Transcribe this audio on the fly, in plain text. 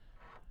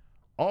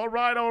All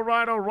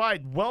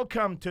right.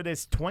 Welcome to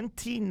this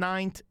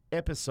 29th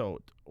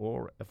episode,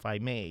 or if I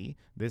may,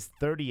 this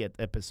 30th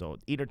episode.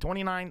 Either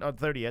 29th or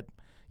 30th.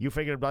 You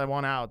figured that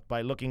one out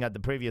by looking at the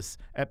previous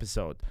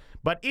episode.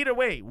 But either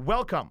way,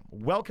 welcome.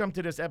 Welcome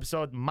to this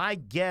episode. My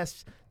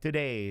guest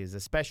today is a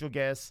special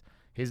guest.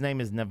 His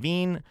name is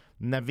Navin.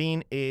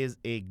 Navin is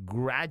a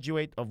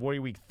graduate of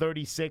Warrior Week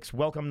 36.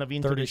 Welcome,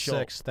 Navin, to the show.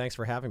 36. Thanks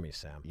for having me,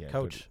 Sam. Yeah,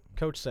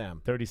 Coach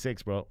Sam.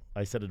 36, bro.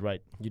 I said it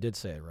right. You did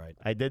say it right.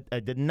 I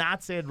did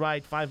not say it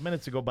right 5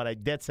 minutes ago, but I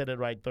did say it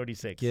right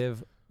 36.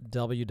 Give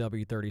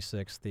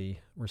WW36 the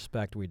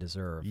respect we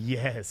deserve.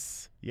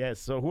 Yes.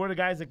 So who are the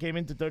guys that came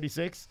into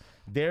 36?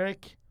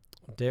 Derek,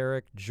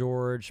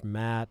 George,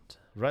 Matt,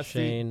 Rusty.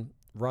 Shane,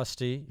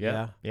 Rusty.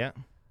 Yeah.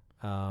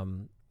 A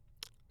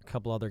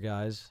couple other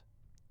guys.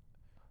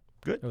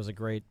 Good. It was a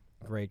great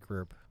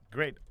group.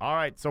 Great. All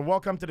right. So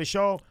welcome to the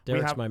show.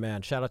 Derek's my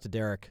man. Shout out to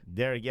Derek.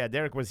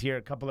 Derek was here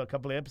a couple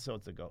of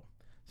episodes ago.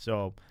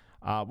 So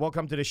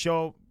welcome to the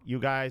show. You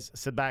guys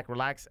sit back,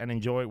 relax, and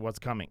enjoy what's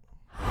coming.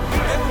 That's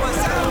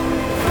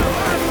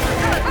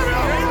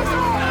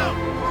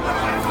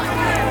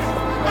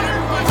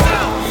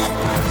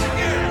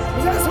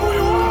who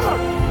you are!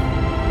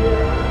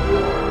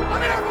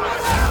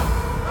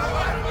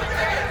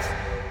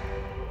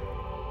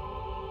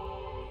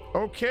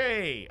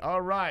 Okay. All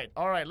right.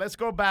 Let's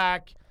go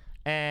back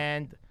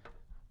and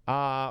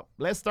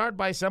let's start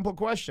by a simple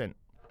question.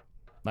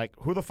 Like,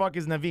 who the fuck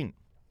is Navin?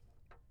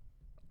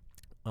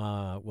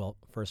 Well,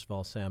 first of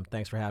all, Sam,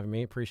 thanks for having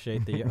me.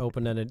 Appreciate the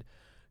open-ended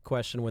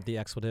question with the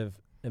expletive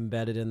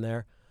embedded in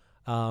there.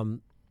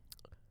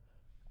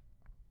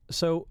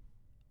 So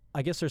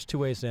I guess there's two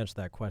ways to answer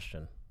that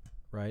question,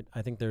 right?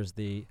 I think there's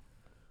the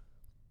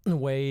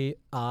way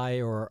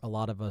I or a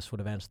lot of us would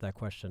have answered that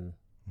question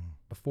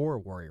before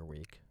Warrior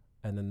Week,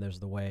 and then there's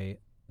the way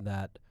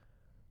that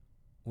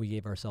we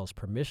gave ourselves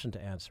permission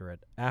to answer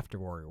it after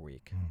Warrior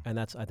Week. And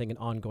that's, I think, an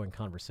ongoing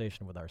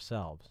conversation with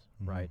ourselves,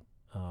 right?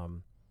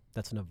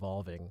 That's an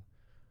evolving,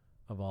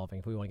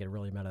 if we want to get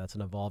really meta, that's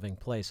an evolving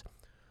place.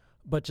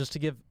 But just to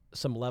give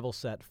some level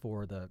set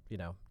for the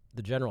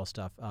general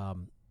stuff,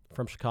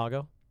 from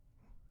Chicago,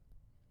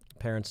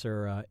 parents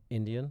are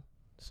Indian,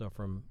 so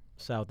from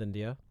South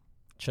India,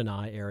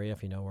 Chennai area,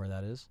 if you know where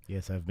that is.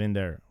 Yes, I've been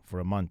there for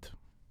a month.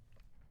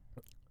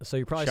 So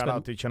you probably Shout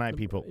out to Chennai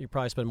people. You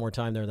probably spend more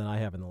time there than I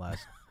have in the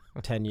last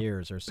 10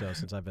 years or so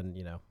since I've been,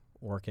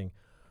 working.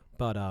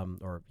 But,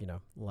 the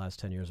last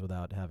 10 years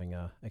without having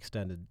a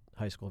extended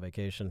high school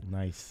vacation.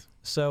 Nice.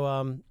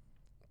 So,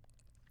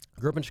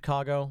 grew up in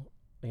Chicago,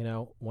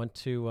 went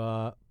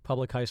to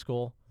public high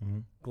school,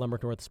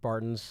 Glenbrook North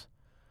Spartans.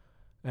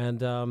 And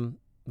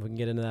we can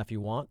get into that if you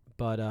want.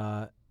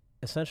 But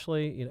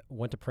essentially,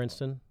 went to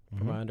Princeton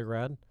for my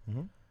undergrad,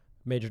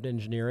 majored in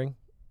engineering.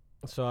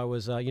 So I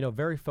was,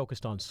 very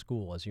focused on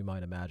school, as you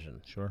might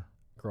imagine. Sure.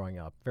 Growing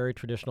up. Very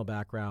traditional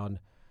background.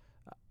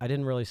 I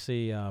didn't really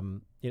see,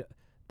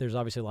 there's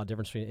obviously a lot of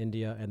difference between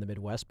India and the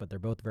Midwest, but they're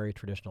both very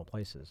traditional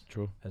places.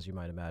 True. As you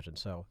might imagine.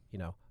 So,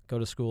 go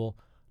to school,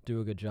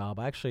 do a good job.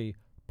 I actually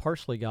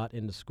partially got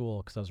into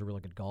school because I was a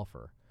really good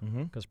golfer,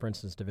 because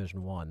Princeton's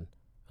Division I, and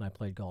I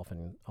played golf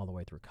all the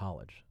way through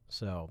college.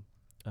 So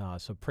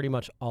pretty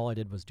much all I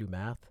did was do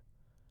math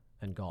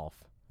and golf.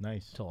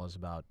 Nice. Till I was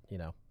about,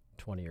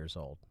 20 years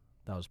old.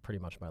 That was pretty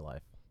much my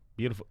life.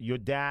 Beautiful. Your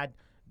dad,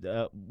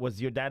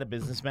 was your dad a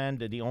businessman?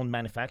 Did he own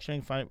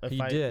manufacturing?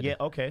 He did. Yeah,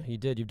 okay. He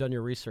did. You've done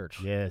your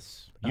research.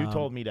 Yes. You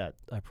told me that.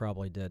 I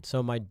probably did.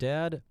 So my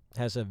dad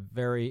has a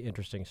very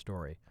interesting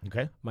story.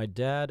 Okay. My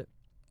dad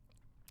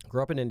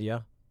grew up in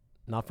India,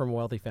 not from a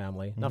wealthy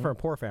family, not from a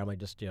poor family,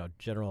 just,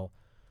 general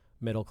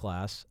middle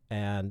class.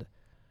 And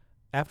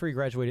after he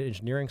graduated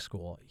engineering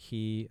school,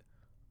 he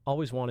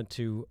always wanted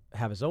to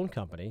have his own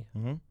company,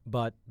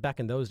 but back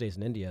in those days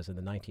in India, as in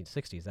the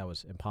 1960s, that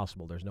was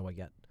impossible. There's no way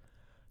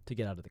to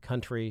get out of the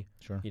country.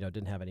 Sure.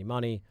 Didn't have any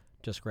money,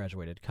 just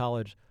graduated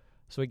college.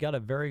 So he got a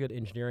very good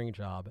engineering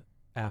job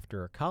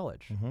after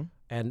college.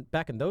 And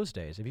back in those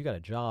days, if you got a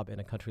job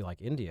in a country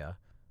like India,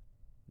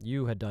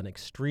 you had done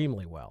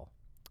extremely well.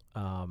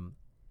 And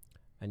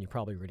you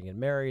probably were going to get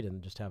married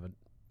and just have a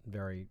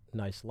very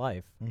nice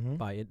life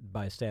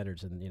by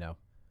standards in,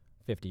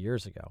 50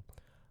 years ago.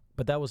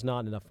 But that was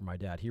not enough for my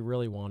dad. He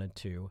really wanted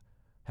to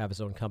have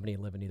his own company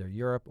and live in either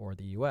Europe or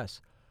the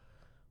U.S.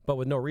 But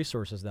with no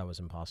resources, that was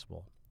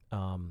impossible.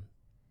 But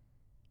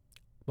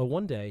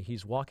one day,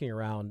 he's walking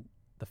around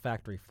the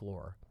factory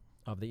floor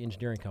of the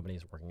engineering company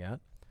he's working at,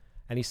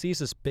 and he sees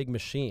this big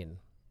machine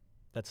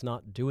that's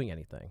not doing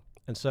anything.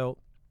 And so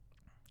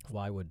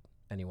why would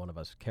any one of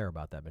us care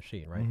about that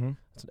machine, right?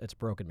 It's a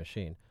broken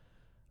machine.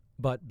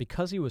 But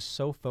because he was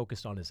so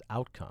focused on his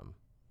outcome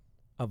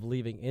of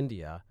leaving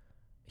India,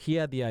 he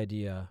had the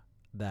idea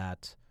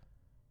that,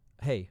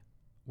 hey,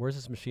 where's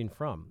this machine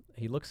from?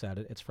 He looks at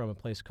it. It's from a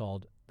place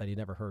that he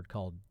never heard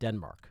called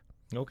Denmark.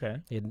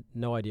 Okay. He had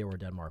no idea where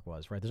Denmark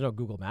was, right? There's no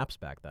Google Maps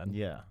back then.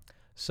 Yeah.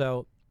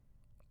 So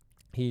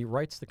he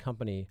writes the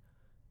company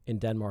in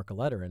Denmark a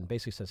letter and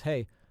basically says,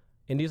 hey,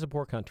 India's a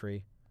poor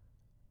country.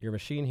 Your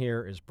machine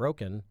here is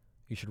broken.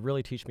 You should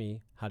really teach me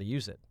how to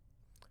use it.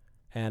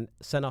 And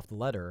sent off the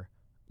letter,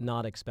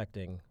 not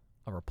expecting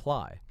a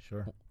reply.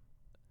 Sure.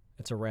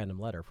 It's a random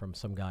letter from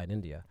some guy in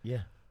India.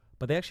 Yeah.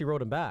 But they actually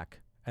wrote him back,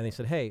 and they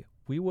said, hey,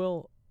 we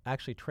will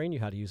actually train you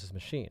how to use this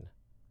machine.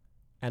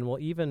 And we'll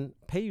even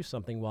pay you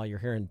something while you're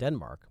here in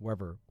Denmark,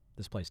 wherever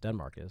this place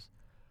Denmark is.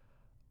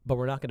 But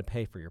we're not going to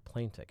pay for your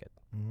plane ticket.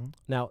 Mm-hmm.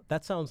 Now,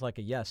 that sounds like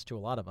a yes to a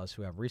lot of us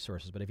who have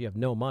resources, but if you have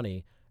no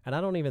money, and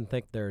I don't even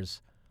think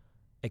there's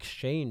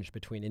exchange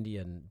between India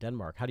and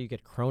Denmark. How do you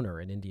get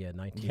kroner in India in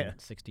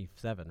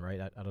 1967,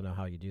 right? I don't know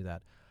how you do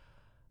that.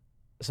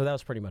 So that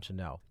was pretty much a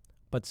no.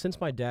 But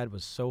since my dad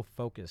was so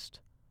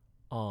focused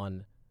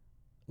on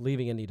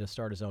leaving India to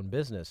start his own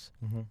business,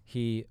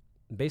 he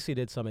basically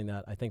did something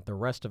that I think the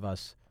rest of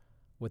us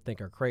would think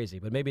are crazy,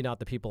 but maybe not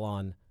the people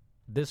on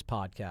this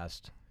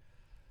podcast.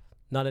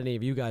 Not any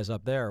of you guys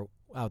out there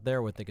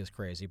would think is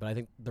crazy, but I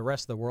think the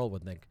rest of the world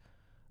would think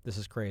this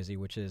is crazy,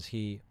 which is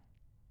he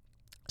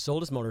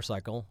sold his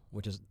motorcycle,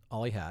 which is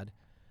all he had.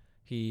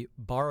 He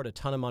borrowed a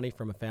ton of money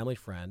from a family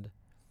friend,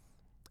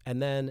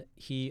 and then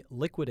he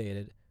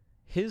liquidated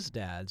his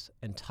dad's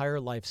entire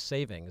life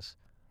savings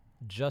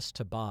just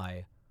to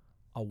buy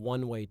a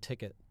one-way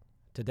ticket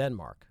to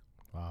Denmark.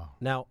 Wow.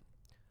 Now,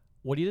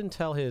 what he didn't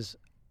tell his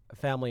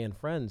family and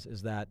friends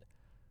is that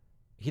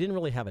he didn't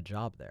really have a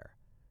job there.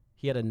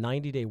 He had a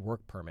 90-day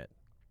work permit,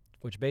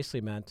 which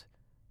basically meant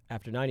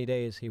after 90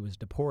 days he was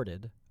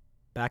deported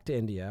back to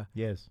India.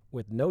 Yes.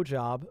 With no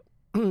job,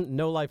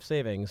 no life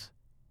savings,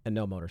 and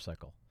no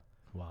motorcycle.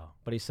 Wow.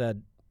 But he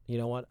said, you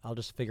know what, I'll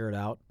just figure it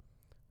out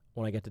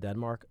when I get to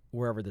Denmark,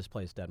 wherever this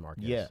place Denmark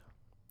is. Yeah.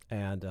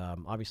 And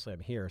obviously I'm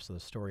here, so the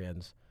story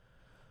ends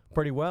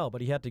pretty well.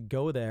 But he had to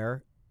go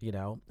there,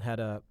 had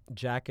a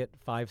jacket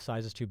 5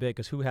 sizes too big,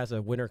 because who has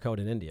a winter coat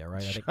in India,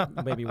 right? I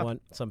think maybe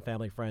some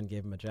family friend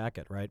gave him a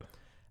jacket, right?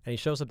 And he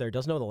shows up there,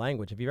 doesn't know the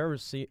language. If you've ever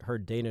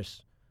heard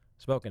Danish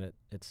spoken,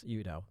 it's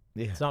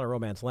it's not a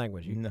Romance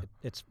language.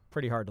 It's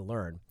pretty hard to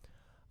learn.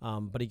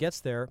 But he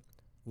gets there,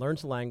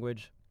 learns the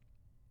language,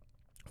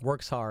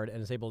 works hard,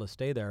 and is able to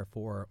stay there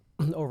for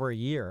over a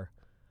year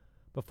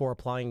before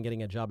applying and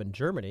getting a job in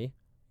Germany,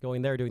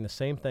 going there, doing the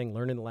same thing,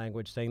 learning the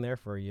language, staying there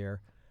for a year,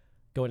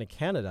 going to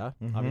Canada.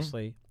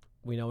 Obviously,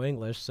 we know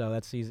English, so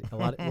that's easy, a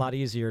lot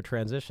easier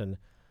transition.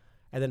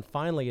 And then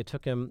finally, it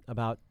took him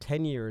about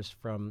 10 years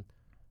from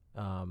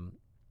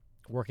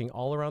working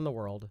all around the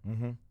world,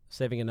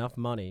 saving enough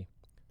money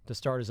to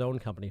start his own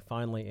company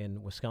finally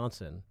in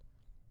Wisconsin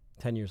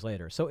 10 years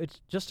later. So it's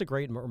just a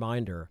great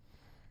reminder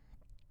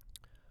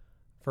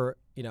for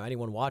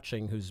anyone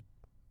watching who's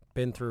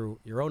been through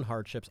your own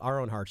hardships, our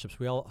own hardships.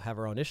 We all have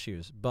our own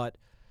issues, but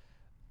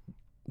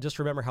just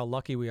remember how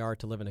lucky we are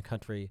to live in a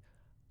country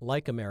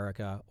like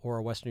America or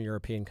a Western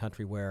European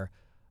country where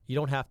you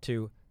don't have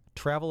to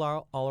travel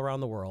all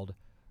around the world,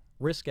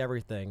 risk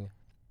everything,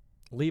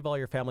 leave all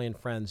your family and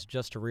friends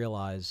just to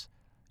realize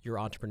your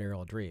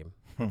entrepreneurial dream.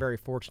 We're very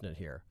fortunate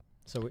here.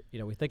 So,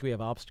 we think we have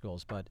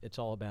obstacles, but it's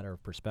all a matter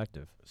of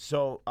perspective.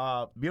 So,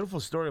 beautiful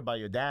story about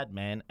your dad,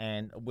 man,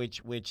 and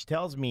which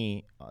tells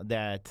me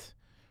that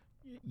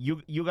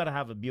you got to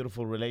have a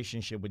beautiful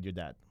relationship with your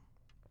dad.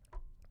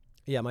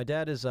 Yeah, my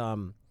dad is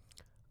a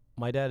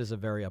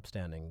very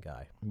upstanding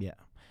guy. Yeah,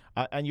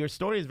 and your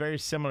story is very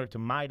similar to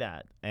my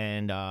dad.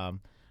 And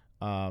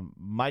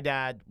my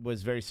dad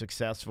was very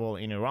successful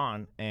in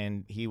Iran,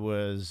 and he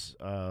was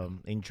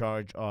in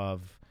charge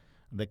of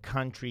the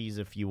country's,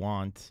 if you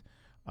want,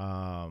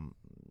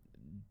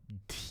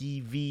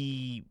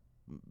 TV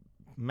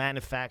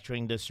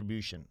manufacturing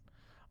distribution.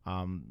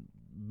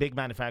 Big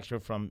manufacturer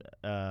from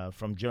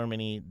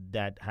Germany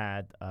that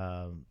had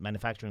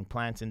manufacturing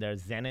plants in there,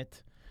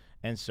 Zenit.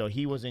 And so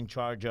he was in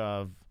charge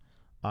of,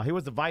 he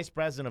was the vice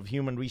president of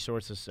human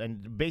resources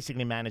and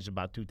basically managed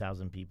about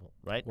 2,000 people,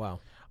 right? Wow.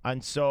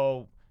 And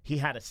so he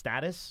had a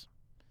status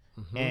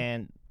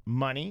and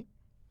money,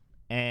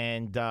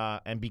 and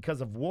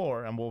because of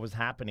war and what was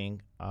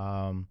happening,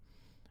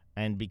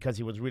 and because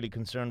he was really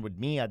concerned with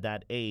me at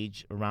that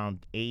age,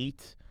 around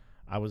 8,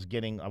 I was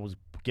getting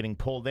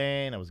pulled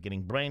in, I was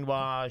getting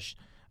brainwashed,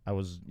 I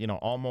was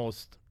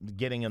almost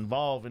getting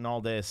involved in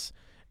all this,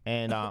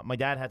 and my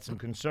dad had some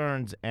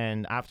concerns,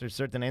 and after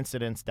certain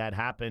incidents that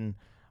happened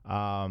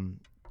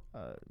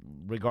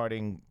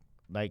regarding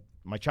like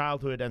my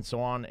childhood and so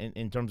on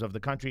in terms of the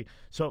country.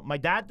 So my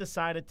dad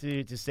decided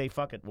to say,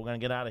 fuck it, we're going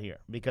to get out of here.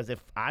 Because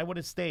if I would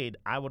have stayed,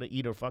 I would have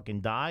either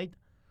fucking died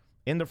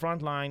in the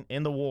front line,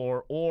 in the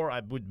war, or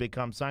I would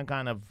become some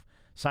kind of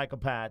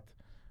psychopath,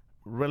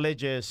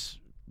 religious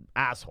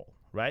asshole,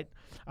 right?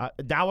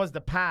 That was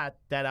the path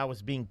that I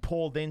was being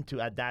pulled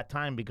into at that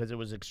time because it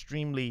was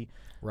extremely...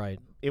 Right.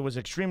 It was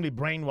extremely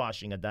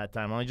brainwashing at that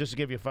time. Only just to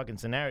give you a fucking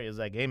scenario, it's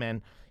like, hey,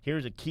 man,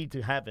 here's a key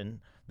to heaven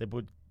that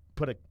would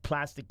put a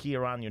plastic key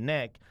around your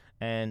neck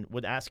and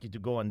would ask you to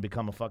go and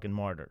become a fucking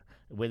martyr.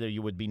 Whether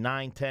you would be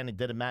 9, 10, it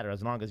didn't matter.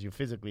 As long as you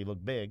physically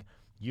look big,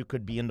 you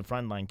could be in the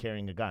front line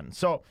carrying a gun.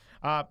 So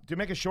to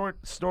make a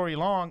short story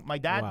long, my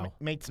dad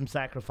made some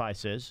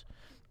sacrifices.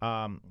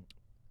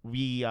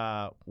 We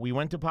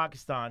went to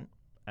Pakistan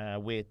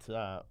with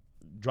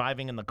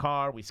driving in the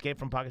car. We escaped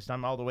from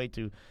Pakistan all the way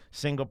to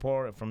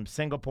Singapore. From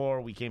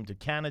Singapore, we came to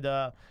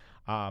Canada.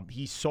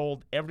 He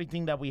sold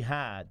everything that we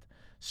had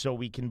so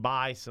we can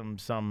buy some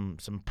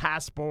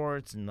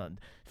passports and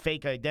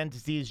fake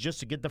identities just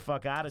to get the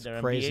fuck out of there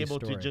and be able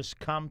to just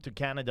come to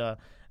Canada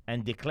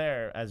and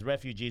declare as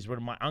refugees where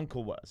my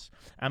uncle was.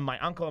 And my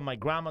uncle and my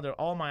grandmother,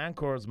 all my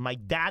uncles, my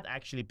dad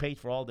actually paid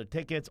for all their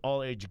tickets, all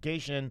their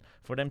education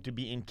for them to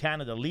be in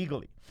Canada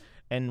legally.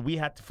 And we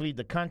had to flee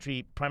the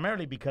country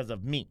primarily because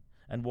of me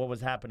and what was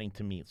happening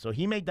to me. So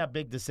he made that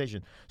big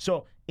decision.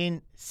 So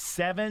in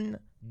 7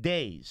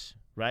 days,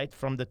 right,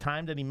 from the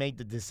time that he made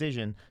the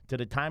decision to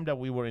the time that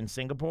we were in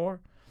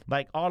Singapore,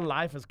 like our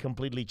life has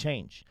completely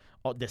changed.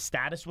 The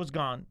status was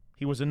gone.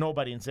 He was a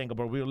nobody in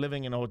Singapore. We were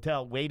living in a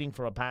hotel waiting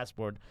for a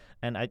passport,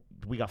 and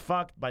we got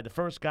fucked by the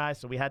first guy,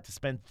 so we had to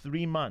spend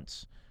 3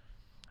 months.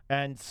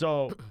 And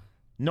so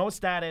no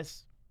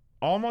status,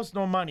 almost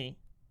no money,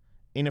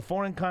 in a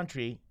foreign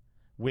country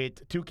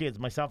with 2 kids,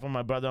 myself and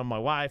my brother and my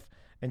wife,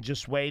 and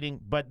just waiting,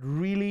 but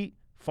really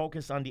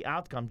focused on the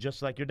outcome,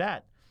 just like your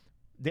dad.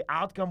 The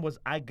outcome was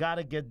I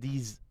gotta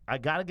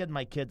get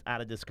my kids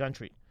out of this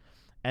country,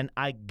 and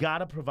I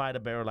gotta provide a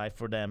better life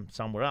for them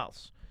somewhere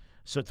else.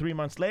 So 3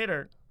 months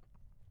later,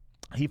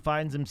 he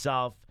finds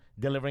himself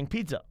delivering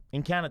pizza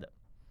in Canada.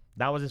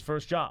 That was his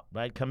first job,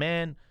 right? Come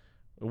in.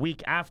 A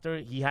week after,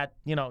 he had,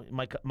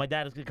 my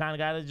dad is the kind of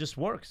guy that just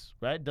works,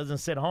 right? Doesn't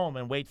sit home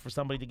and wait for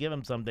somebody to give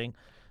him something.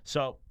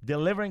 So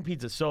delivering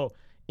pizza. So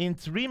in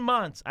 3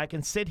 months, I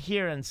can sit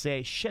here and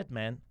say, shit,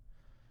 man.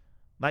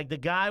 Like the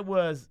guy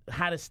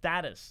had a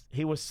status.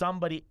 He was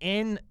somebody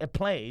in a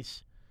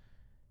place.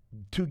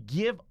 To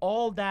give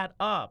all that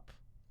up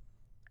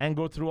and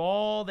go through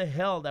all the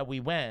hell that we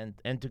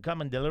went and to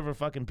come and deliver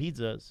fucking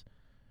pizzas,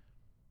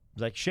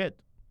 like shit,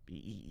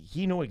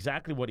 he knew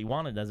exactly what he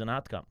wanted as an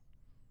outcome.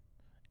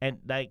 And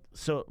like,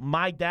 so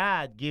my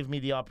dad gave me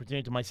the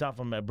opportunity to myself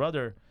and my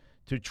brother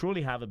to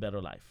truly have a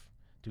better life,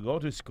 to go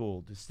to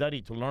school, to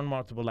study, to learn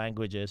multiple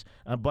languages,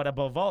 but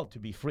above all, to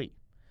be free.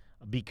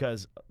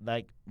 Because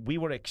like we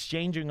were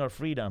exchanging our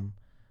freedom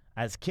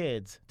as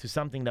kids to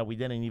something that we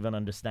didn't even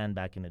understand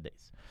back in the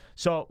days.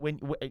 So when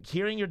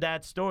hearing your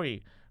dad's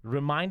story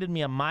reminded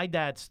me of my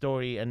dad's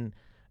story and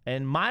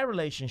my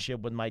relationship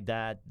with my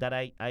dad that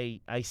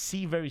I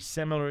see very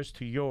similar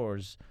to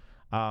yours.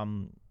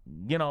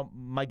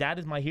 My dad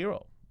is my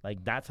hero.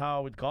 Like that's how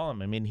I would call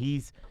him. I mean,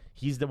 he's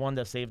the one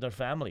that saved our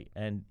family,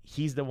 and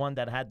he's the one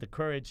that had the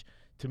courage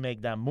to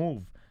make that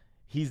move.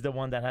 He's the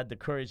one that had the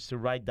courage to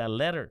write that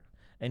letter.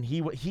 And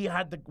he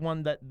had the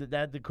one that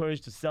had the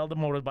courage to sell the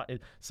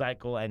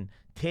motorcycle and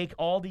take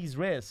all these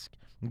risks,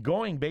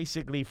 going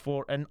basically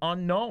for an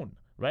unknown,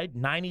 right?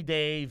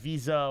 90-day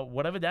visa,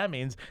 whatever that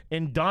means,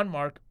 in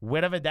Denmark,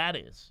 whatever that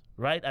is,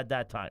 right, at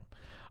that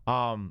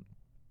time.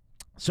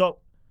 So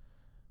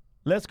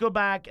let's go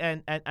back,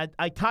 and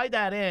I tie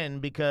that in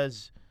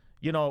because,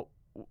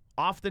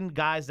 often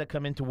guys that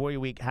come into Warrior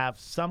Week have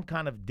some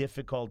kind of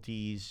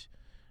difficulties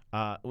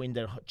in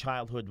their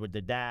childhood with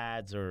their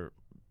dads or,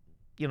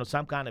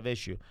 some kind of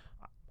issue.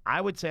 I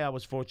would say I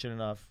was fortunate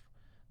enough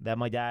that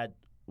my dad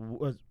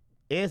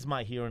is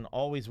my hero and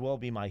always will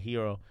be my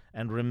hero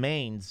and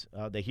remains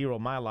the hero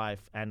of my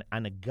life and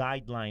a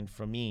guideline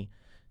for me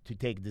to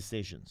take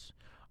decisions.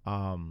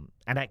 And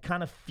I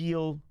kind of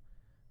feel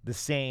the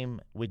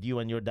same with you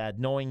and your dad,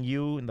 knowing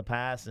you in the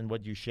past and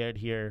what you shared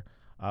here.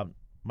 Am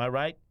I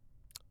right?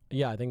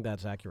 Yeah, I think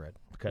that's accurate.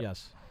 Okay.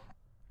 Yes.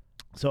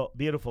 So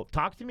beautiful.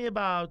 Talk to me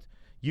about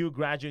you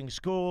graduating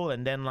school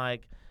and then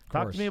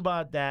talk to me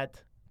about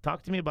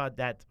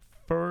that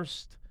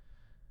first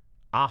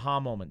aha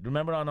moment.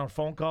 Remember on our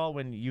phone call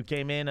when you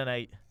came in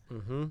and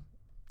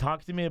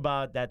talk to me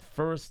about that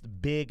first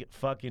big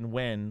fucking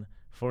win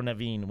for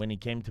Navin when he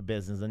came to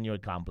business and your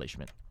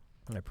accomplishment.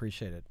 I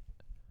appreciate it.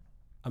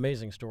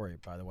 Amazing story,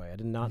 by the way. I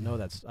did not know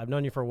that. I've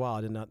known you for a while.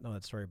 I did not know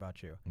that story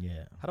about you.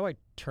 Yeah. How do I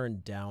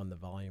turn down the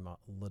volume a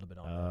little bit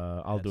on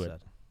that? I'll do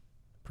it.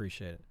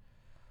 Appreciate it.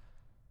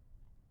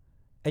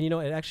 And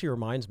it actually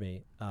reminds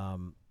me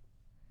of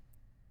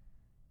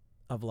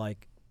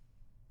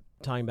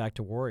tying back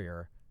to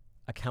Warrior,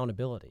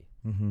 accountability.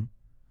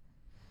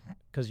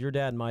 Because your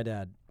dad and my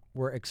dad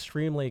were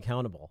extremely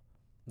accountable.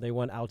 They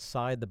went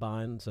outside the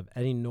bounds of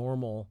any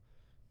normal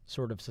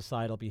sort of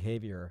societal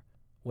behavior,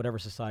 whatever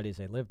societies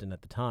they lived in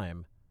at the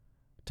time,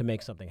 to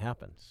make something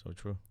happen. So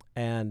true.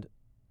 And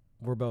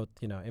we're both,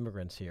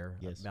 immigrants here.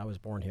 Yes. I was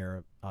born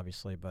here,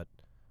 obviously, but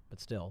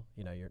still,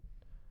 you're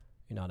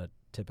not a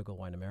typical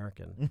white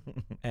American.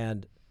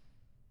 and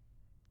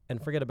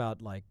forget about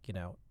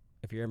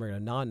if you're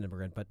immigrant or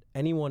non-immigrant, but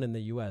anyone in the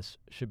U.S.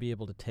 should be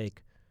able to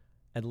take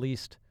at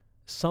least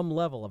some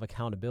level of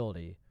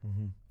accountability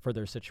for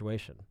their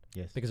situation.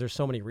 Yes. Because there's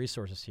so many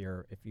resources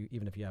here,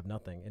 even if you have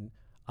nothing. And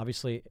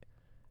obviously,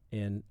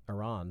 in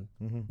Iran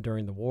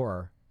during the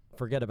war,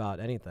 forget about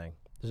anything.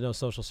 There's no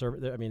social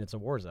service. I mean, it's a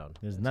war zone.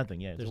 There's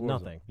nothing. Yeah. There's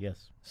nothing. Zone.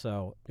 Yes.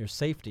 So your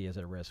safety is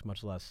at risk,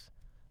 much less,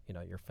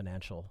 your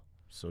financial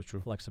so true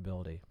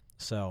flexibility.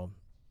 So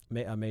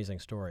amazing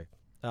story.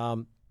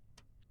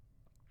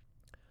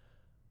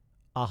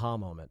 aha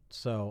moment.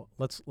 So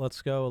let's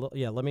go.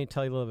 Let me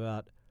tell you a little bit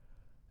about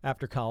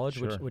after college,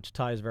 Sure. which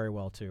ties very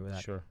well to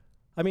that. Sure.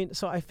 I mean,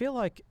 so I feel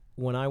like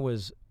when I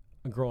was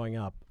growing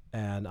up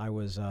and I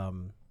was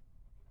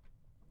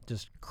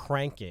just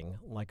cranking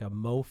like a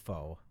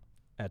mofo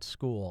at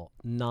school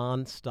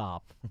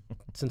nonstop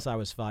since I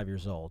was 5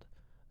 years old.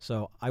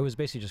 So I was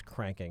basically just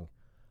cranking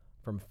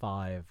from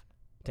 5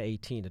 to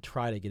 18 to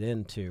try to get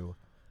into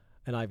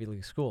an Ivy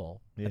League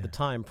school. Yeah. At the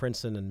time,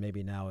 Princeton, and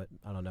maybe now,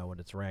 I don't know what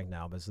it's ranked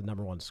now, but it's the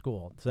 #1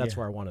 school. So that's Yeah.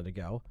 where I wanted to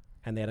go.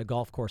 And they had a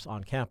golf course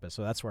on campus,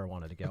 so that's where I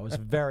wanted to go. It was a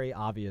very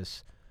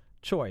obvious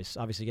choice.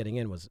 Obviously, getting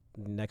in was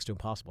next to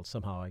impossible.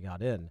 Somehow I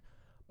got in.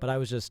 But I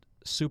was just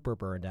super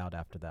burned out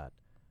after that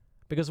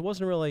because it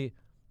wasn't really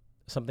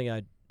something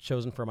I'd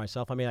chosen for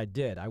myself. I mean, I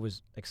did. I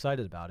was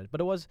excited about it.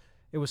 But it was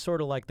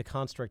sort of like the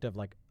construct of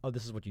like, oh,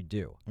 this is what you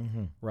do,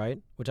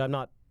 right? Which I'm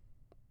not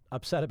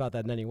upset about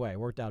that in any way. It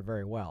worked out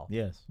very well.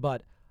 Yes.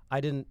 But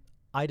I didn't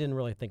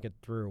really think it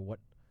through what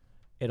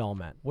it all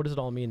meant. What does it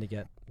all mean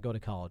to go to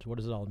college? What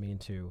does it all mean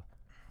to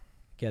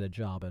get a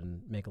job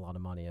and make a lot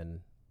of money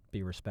and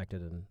be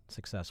respected and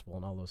successful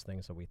and all those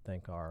things that we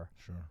think are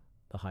Sure.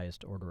 the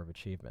highest order of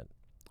achievement.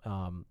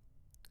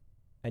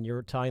 And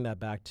you're tying that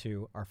back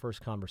to our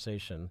first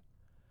conversation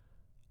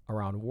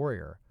around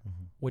Warrior,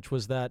 which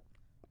was that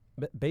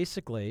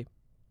basically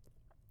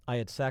I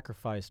had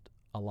sacrificed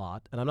a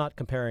lot, and I'm not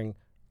comparing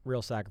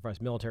real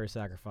sacrifice, military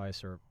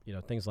sacrifice, or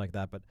things like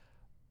that, but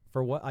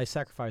for what I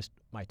sacrificed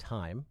my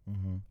time,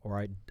 or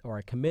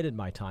I committed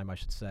my time, I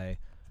should say,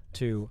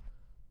 to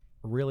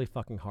really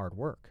fucking hard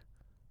work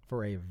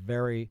for a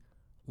very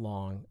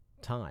long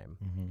time,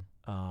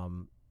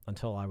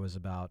 until I was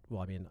about,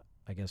 well, I mean,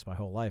 I guess my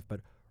whole life, but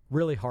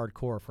really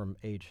hardcore from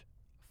age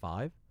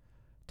 5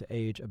 to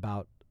age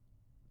about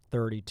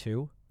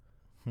 32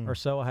 or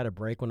so. I had a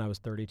break when I was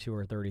 32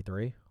 or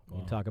 33. We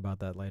can talk about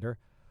that later.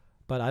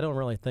 But I don't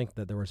really think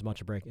that there was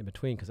much a break in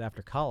between because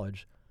after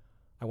college,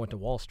 I went to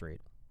Wall Street.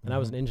 And I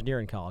was in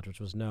engineering college, which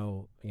was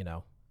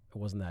it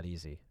wasn't that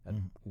easy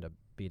to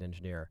be an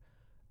engineer.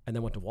 And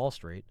then went to Wall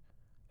Street.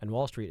 And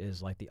Wall Street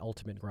is like the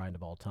ultimate grind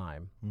of all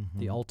time,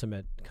 the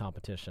ultimate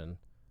competition,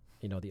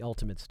 the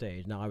ultimate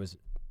stage. Now, I was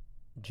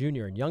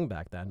junior and young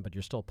back then, but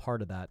you're still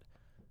part of that.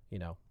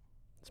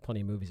 There's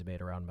plenty of movies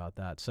made around about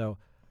that. So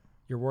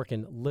you're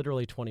working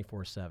literally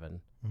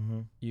 24/7.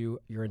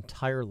 Your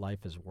entire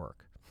life is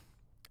work.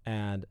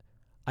 And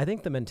I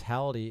think the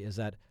mentality is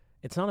that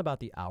it's not about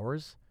the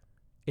hours.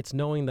 It's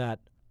knowing that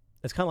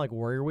it's kind of like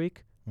Warrior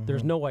Week.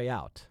 There's no way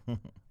out.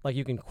 Like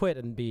you can quit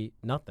and be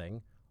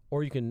nothing,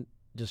 or you can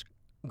just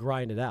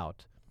grind it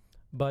out.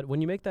 But when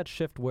you make that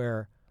shift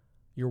where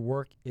your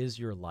work is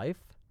your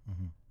life,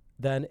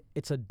 then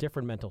it's a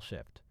different mental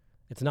shift.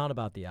 It's not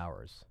about the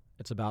hours.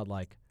 It's about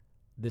like,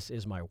 this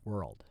is my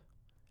world.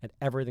 And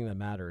everything that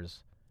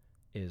matters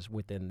is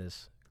within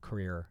this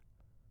career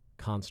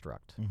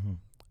construct.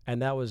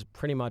 And that was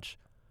pretty much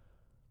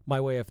my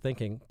way of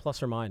thinking,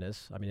 plus or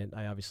minus. I mean,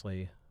 I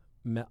obviously,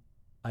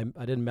 I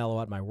didn't mellow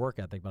out my work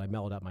ethic, but I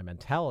mellowed out my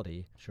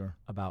mentality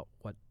about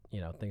what,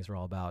 things are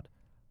all about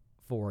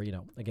for,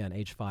 again,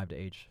 age 5 to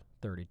age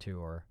 32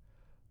 or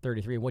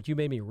 33. And what you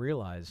made me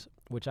realize,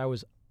 which I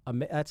was,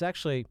 that's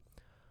actually,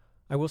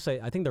 I will say,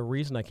 I think the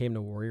reason I came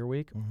to Warrior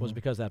Week was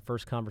because that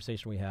first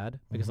conversation we had,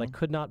 because I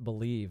could not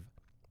believe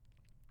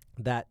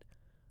that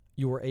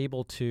you were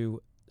able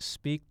to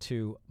speak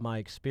to my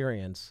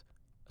experience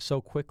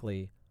so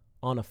quickly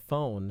on a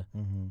phone,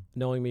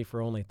 knowing me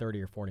for only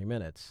 30 or 40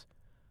 minutes,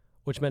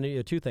 which meant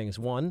two things.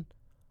 One,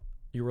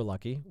 you were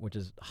lucky, which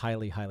is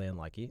highly, highly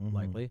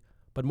likely,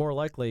 but more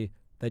likely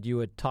that you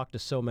had talked to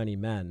so many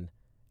men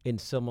in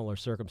similar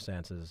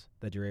circumstances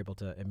that you're able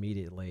to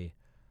immediately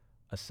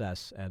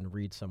assess and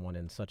read someone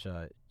in such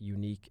a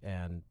unique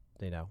and,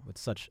 with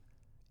such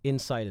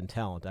insight and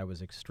talent. I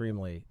was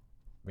extremely,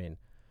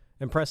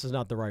 impressed is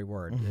not the right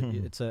word.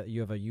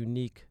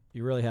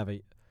 You really have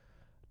a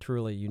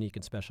truly unique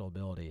and special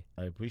ability.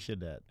 I appreciate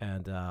that.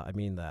 And I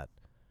mean that.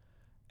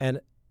 And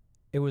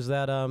it was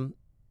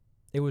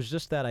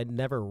just that I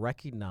never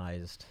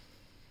recognized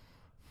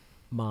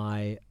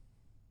my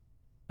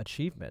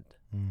achievement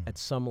at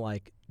some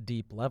like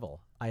deep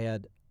level. I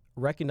had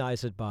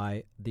recognized it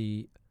by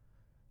the,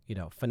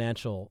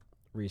 financial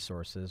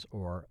resources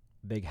or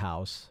big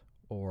house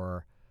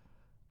or,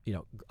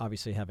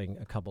 obviously having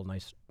a couple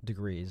nice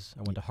degrees.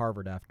 I went to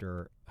Harvard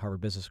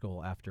Business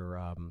School after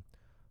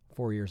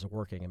 4 years of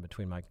working in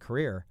between my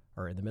career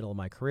or in the middle of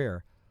my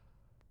career.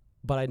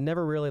 But I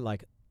never really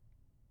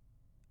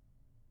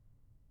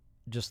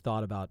just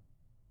thought about,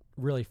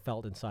 really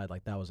felt inside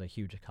like that was a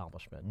huge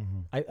accomplishment.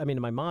 I mean,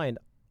 in my mind,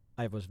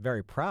 I was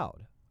very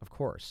proud, of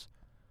course,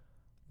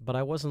 but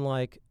I wasn't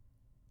like,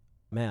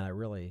 man, I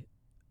really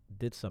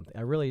did something.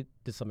 I really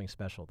did something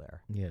special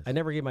there. Yes. I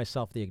never gave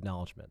myself the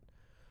acknowledgement,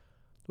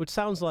 which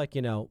sounds like,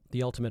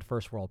 the ultimate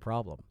first world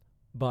problem.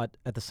 But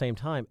at the same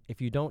time,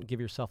 if you don't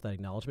give yourself that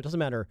acknowledgement, it doesn't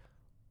matter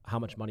how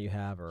much money you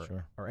have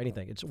or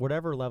anything. It's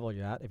whatever level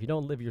you're at. If you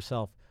don't give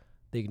yourself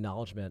the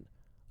acknowledgement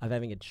of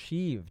having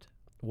achieved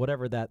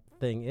whatever that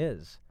thing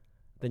is,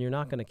 then you're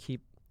not going to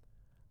keep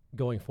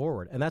going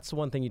forward. And that's the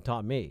one thing you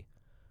taught me,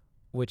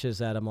 which is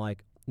that I'm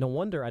like, no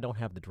wonder I don't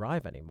have the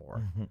drive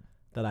anymore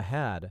that I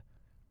had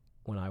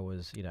when I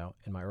was,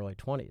 in my early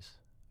 20s,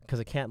 because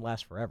it can't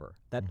last forever.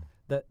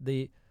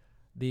 The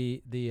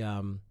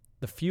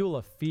fuel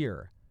of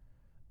fear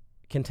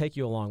can take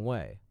you a long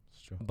way,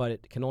 but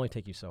it can only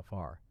take you so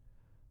far,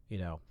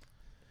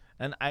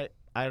 And I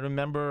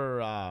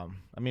remember,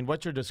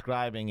 what you're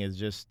describing is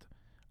just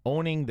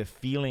owning the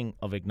feeling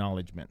of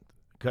acknowledgement.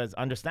 Because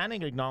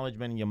understanding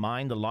acknowledgement in your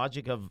mind, the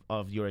logic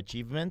of your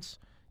achievements,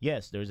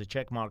 yes, there's a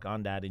check mark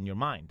on that in your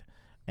mind.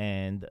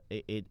 And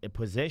it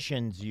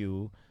positions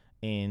you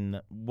in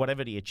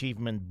whatever the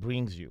achievement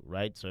brings you,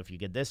 right? So if you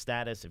get this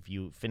status, if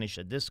you finish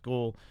at this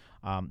school,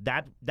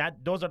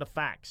 those are the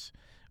facts.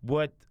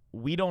 What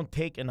we don't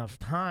take enough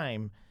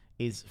time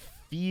is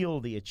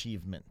feel the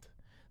achievement.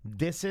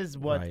 This is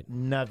what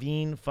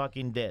Navin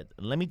fucking did.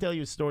 Let me tell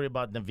you a story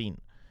about Navin.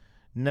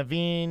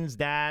 Navin's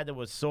dad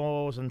was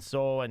so and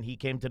so, and he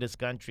came to this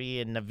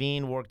country, and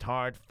Navin worked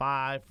hard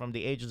from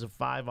the ages of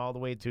 5 all the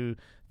way to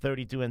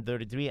 32 and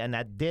 33. And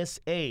at this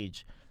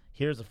age,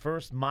 here's the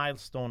first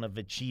milestone of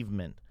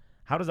achievement.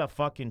 How does that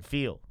fucking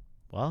feel?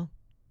 Well,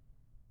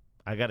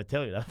 I got to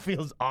tell you, that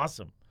feels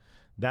awesome.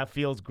 That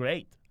feels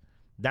great.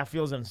 That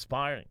feels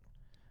inspiring.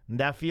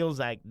 That feels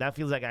like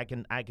I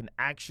can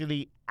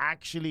actually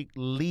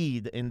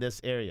lead in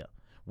this area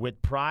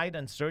with pride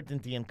and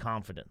certainty and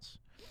confidence.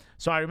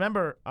 So I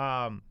remember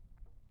our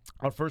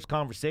first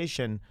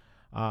conversation,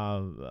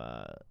 of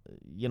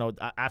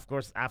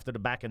course, after the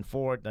back and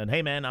forth, and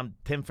hey, man, I'm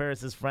Tim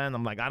Ferriss's friend.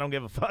 I'm like, I don't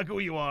give a fuck who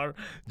you are.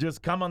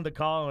 Just come on the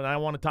call, and I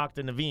want to talk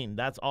to Navin.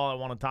 That's all I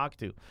want to talk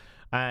to.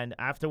 And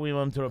after we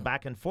went through a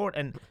back and forth,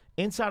 and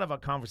inside of our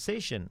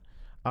conversation,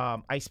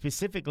 I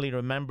specifically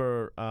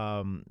remember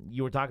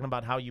you were talking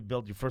about how you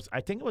built your first,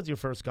 I think it was your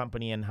first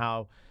company, and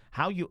how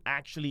you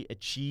actually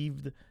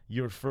achieved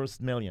your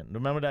first million.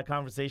 Remember that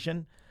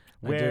conversation?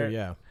 I do,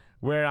 yeah.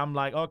 Where I'm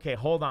like, okay,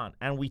 hold on.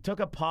 And we took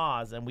a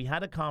pause, and we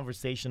had a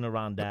conversation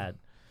around that.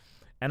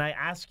 And I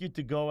asked you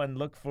to go and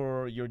look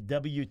for your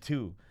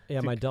W-2.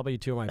 Yeah, my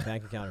W-2 on my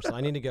bank account. So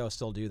I need to go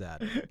still do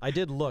that. I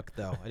did look,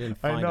 though. I didn't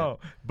find it. I know.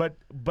 But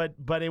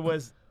it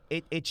was...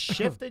 It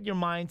shifted your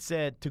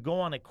mindset to go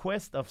on a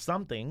quest of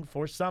something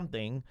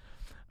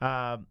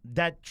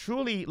that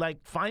truly, like,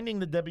 finding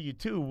the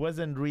W-2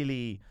 wasn't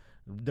really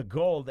the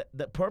goal.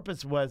 The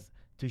purpose was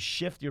to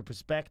shift your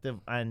perspective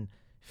and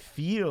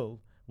feel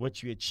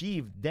what you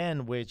achieved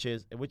then, which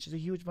is a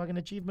huge fucking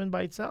achievement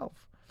by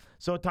itself.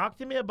 So talk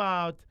to me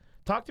about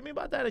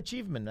that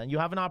achievement, and you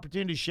have an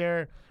opportunity to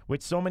share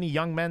with so many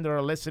young men that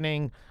are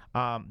listening,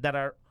 that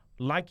are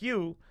like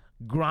you,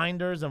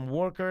 grinders and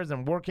workers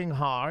and working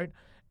hard.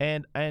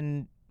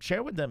 And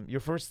share with them your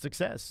first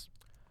success.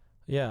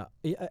 Yeah,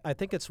 I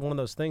think it's one of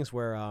those things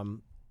where,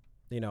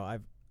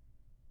 I've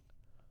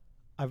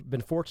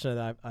been fortunate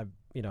that I've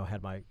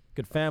had my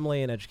good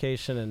family and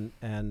education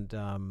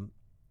and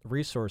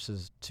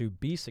resources to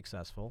be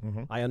successful.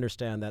 Mm-hmm. I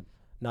understand that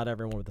not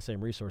everyone with the same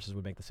resources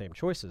would make the same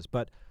choices,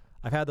 but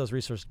I've had those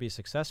resources to be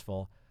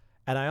successful,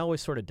 and I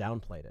always sort of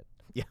downplayed it.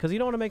 Yeah, because you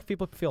don't want to make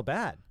people feel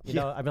bad. You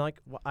know, I mean, like,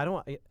 I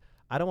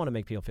don't want to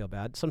make people feel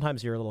bad.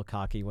 Sometimes you're a little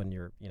cocky when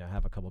you're,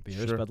 have a couple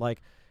beers, sure. But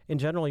like in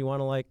general, you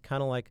want to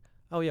kind of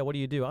oh yeah, what do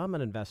you do? I'm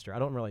an investor. I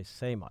don't really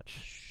say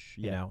much.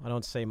 Yeah. I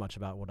don't say much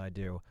about what I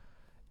do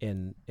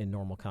in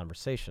normal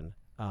conversation.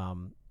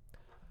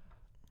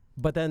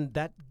 But then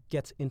that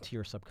gets into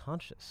your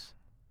subconscious,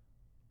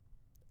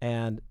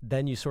 and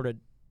then you sort of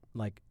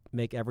like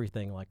make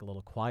everything like a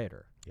little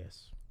quieter.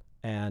 Yes.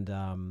 And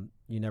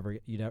you never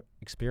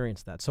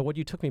experience that. So what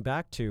you took me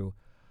back to.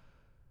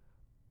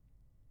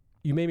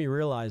 You made me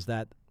realize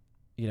that,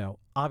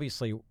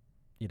 obviously,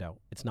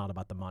 it's not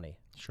about the money.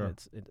 Sure.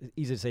 It's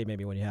easy to say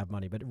maybe when you have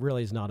money, but it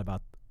really is not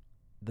about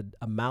the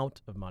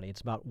amount of money.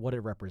 It's about what it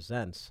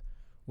represents,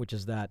 which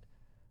is that,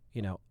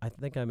 I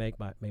think I made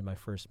my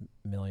first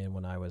million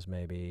when I was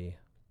maybe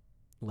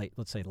late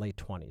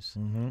 20s.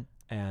 Mm-hmm.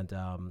 And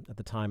at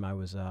the time I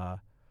was a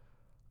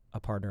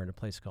partner in a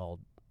place called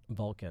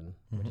Vulcan,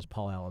 mm-hmm. which is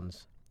Paul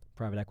Allen's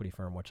private equity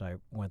firm, which I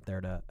went there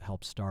to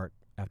help start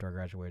after I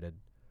graduated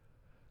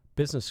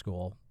business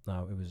school.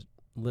 It was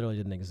literally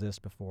didn't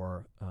exist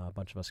before a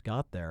bunch of us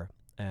got there.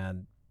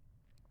 And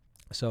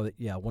so,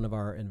 one of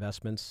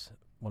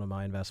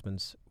my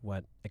investments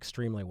went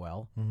extremely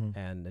well, mm-hmm.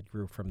 and it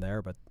grew from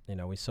there. But,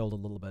 we sold a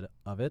little bit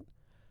of it,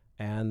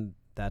 and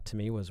that to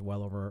me was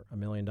well over $1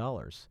 million.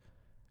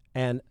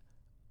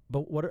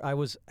 But I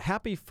was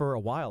happy for a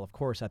while, of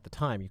course, at the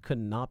time. You could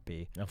not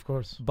be. Of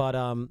course. But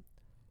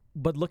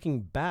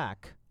looking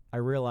back, I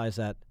realized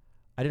that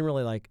I didn't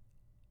really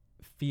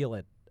feel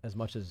it as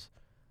much as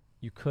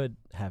you could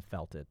have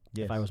felt it.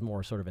 Yes. If I was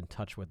more sort of in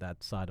touch with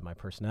that side of my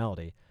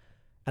personality.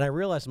 And I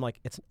realized I'm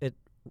like,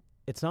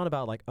 it's not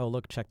about oh,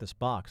 look, check this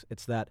box.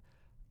 It's that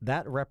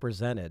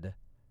represented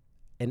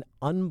an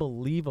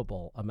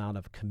unbelievable amount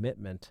of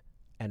commitment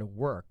and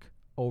work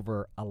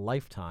over a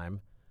lifetime.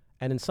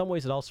 And in some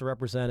ways it also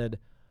represented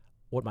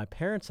what my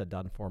parents had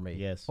done for me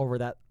Yes. over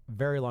that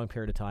very long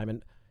period of time.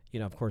 And,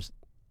 of course,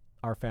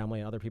 our family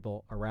and other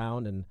people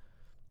around and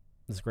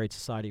this great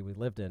society we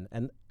lived in.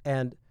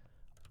 And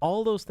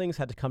all those things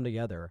had to come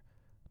together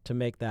to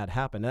make that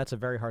happen. That's a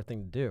very hard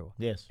thing to do.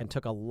 Yes. And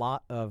took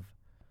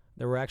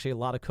there were actually a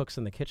lot of cooks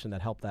in the kitchen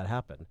that helped that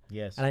happen.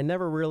 Yes. And I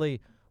never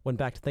really went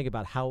back to think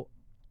about how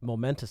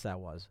momentous that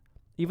was.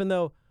 Even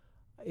though,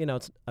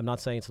 I'm not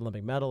saying it's an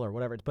Olympic medal or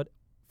whatever, but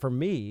for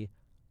me,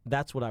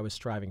 that's what I was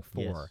striving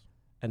for. Yes.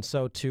 And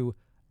so to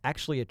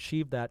actually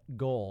achieve that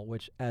goal,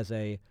 which as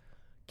a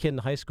kid in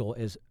high school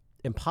is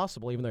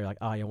impossible, even though you're like,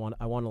 I want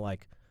to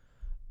like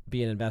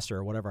be an investor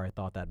or whatever I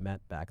thought that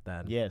meant back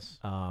then. Yes.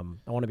 I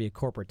want to be a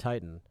corporate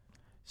titan.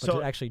 But So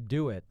to actually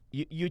do it,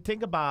 you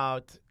think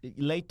about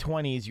late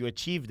 20s, you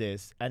achieve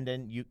this, and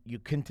then you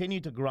continue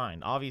to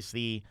grind.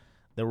 Obviously,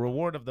 the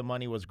reward of the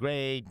money was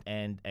great,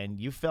 and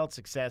you felt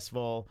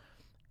successful,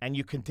 and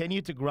you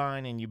continue to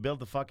grind, and you build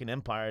the fucking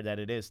empire that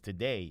it is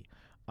today.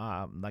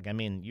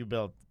 You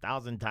built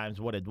 1,000 times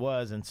what it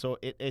was, and so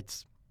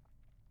it's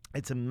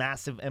a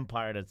massive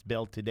empire that's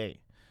built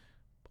today,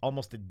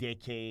 almost a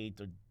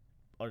decade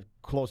or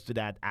close to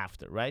that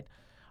after, right?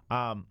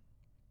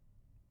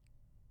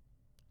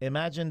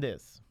 Imagine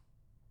this.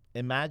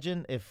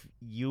 Imagine if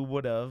you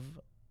would have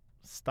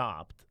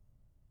stopped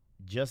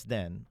just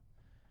then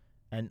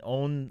and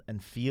own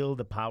and feel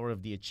the power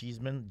of the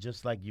achievement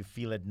just like you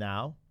feel it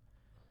now.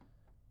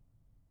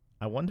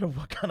 I wonder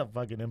what kind of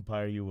fucking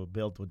empire you will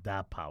build with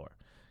that power.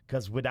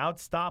 Because without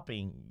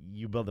stopping,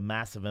 you build a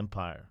massive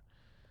empire.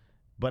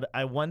 But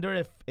I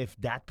wonder if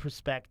that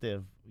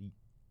perspective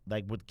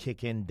would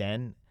kick in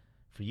then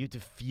for you to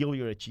feel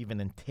your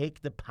achievement and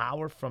take the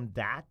power from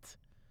that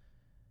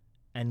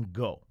and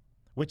go,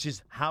 which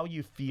is how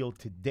you feel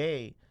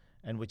today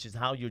and which is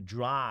how your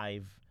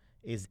drive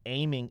is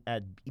aiming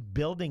at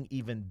building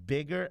even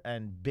bigger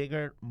and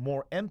bigger,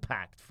 more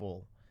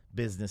impactful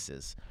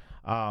businesses.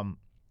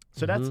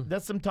 So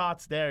that's some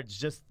thoughts there. It's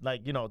just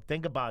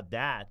think about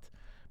that.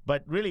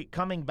 But really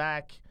coming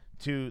back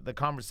to the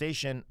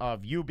conversation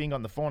of you being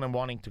on the phone and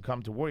wanting to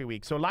come to Warrior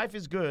Week. So life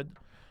is good.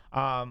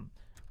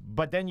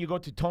 But then you go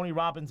to Tony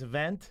Robbins'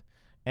 event,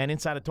 and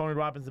inside of Tony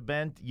Robbins'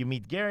 event, you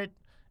meet Garrett.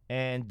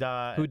 And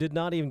who did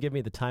not even give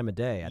me the time of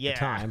day at the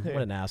time.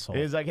 What an asshole.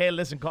 He's like, hey,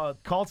 listen,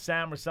 call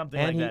Sam or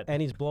something like that.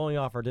 And he's blowing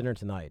off our dinner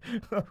tonight.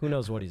 Who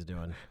knows what he's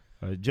doing?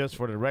 Just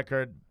for the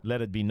record,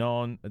 let it be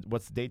known.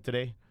 What's the date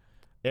today?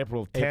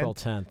 April 10th. April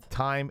 10th.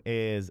 Time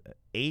is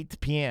 8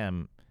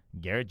 p.m.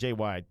 Garrett J.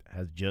 White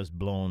has just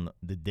blown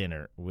the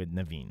dinner with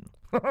Navin.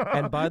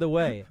 And by the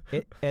way,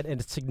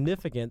 it's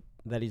significant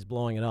that he's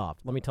blowing it off.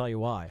 Let me tell you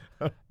why.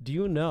 Do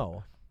you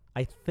know,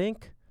 I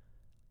think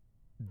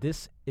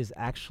this is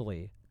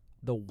actually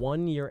the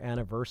 1-year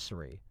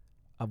anniversary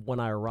of when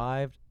I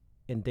arrived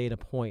in Data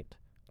Point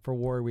for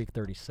Warrior Week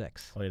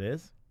 36. Oh, it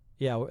is?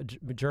 Yeah,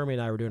 Jeremy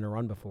and I were doing a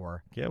run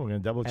before. Yeah, we're going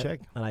to double check.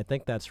 And I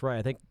think that's right.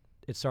 I think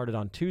it started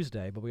on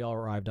Tuesday, but we all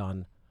arrived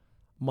on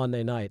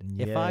Monday night.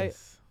 Yes. If I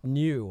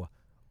knew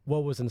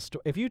what was in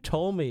store, if you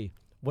told me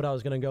what I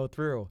was going to go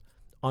through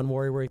on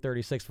Warrior Week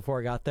 36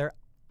 before I got there,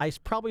 I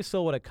probably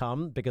still would have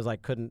come because I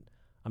couldn't,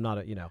 I'm not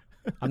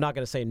going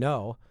to say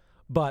no,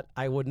 but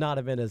I would not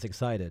have been as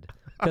excited.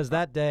 Because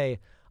that day,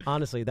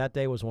 honestly, that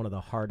day was one of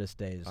the hardest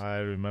days I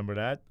remember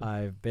that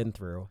I've been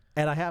through.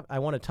 And I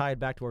want to tie it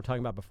back to what we were talking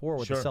about before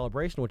with the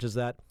celebration, which is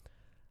that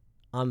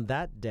on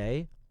that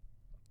day,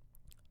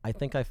 I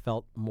think I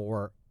felt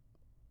more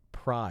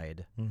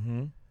pride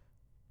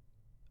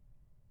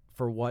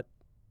for what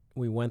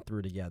we went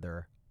through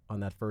together on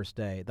that first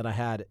day than I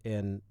had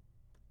in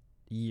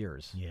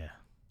years. Yeah.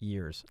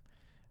 Years.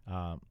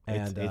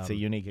 It's a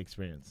unique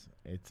experience.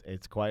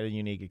 It's quite a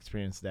unique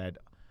experience that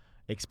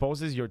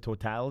exposes your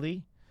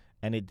totality,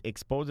 and it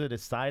exposes a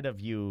side of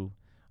you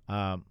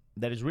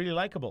that is really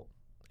likable,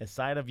 a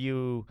side of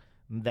you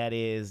that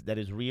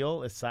is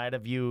real, a side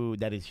of you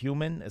that is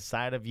human, a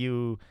side of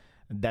you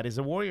that is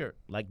a warrior,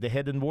 like the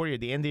hidden warrior,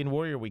 the Indian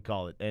warrior we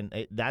call it.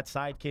 And that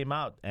side came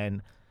out,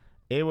 and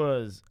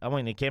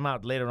it came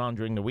out later on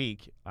during the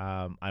week.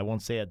 I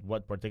won't say at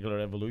what particular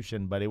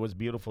evolution, but it was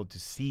beautiful to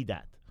see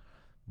that,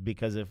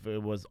 because if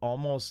it was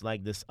almost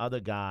like this other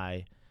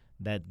guy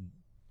that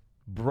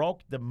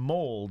broke the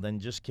mold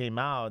and just came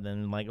out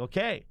and like,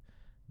 okay,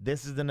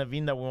 this is the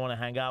Navin that we want to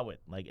hang out with.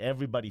 Like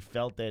everybody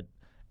felt it,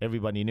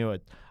 everybody knew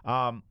it.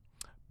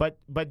 But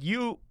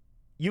you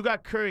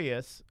got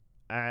curious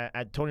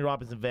at Tony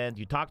Robbins' event.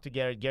 You talked to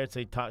Garrett. Garrett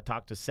said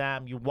talk to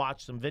Sam. You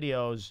watched some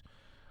videos.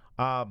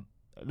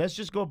 Let's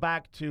just go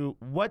back to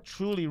what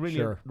truly really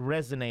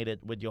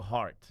resonated with your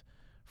heart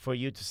for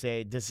you to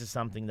say this is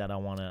something that I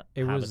want to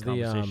have a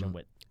conversation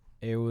with.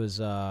 It was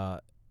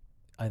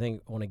I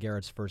think one of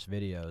Garrett's first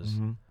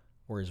videos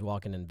where he's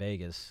walking in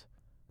Vegas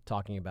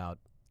talking about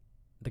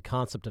the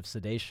concept of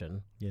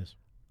sedation. Yes.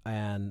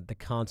 And the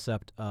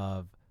concept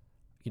of,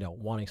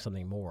 wanting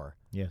something more.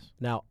 Yes.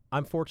 Now,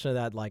 I'm fortunate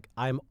that,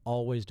 I'm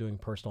always doing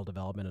personal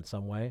development in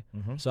some way.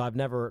 So I've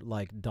never,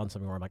 done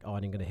something where I'm like, oh,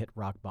 I'm going to hit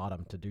rock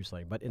bottom to do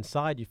something. But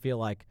inside, you feel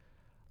like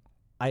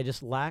I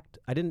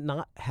did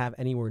not have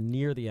anywhere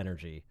near the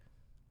energy,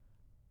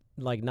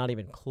 like not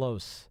even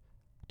close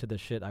to the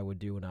shit I would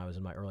do when I was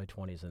in my early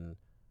 20s and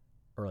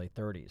early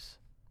 30s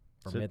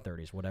or mid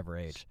 30s, whatever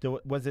age.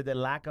 Was it a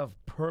lack of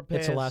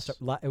purpose?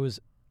 It was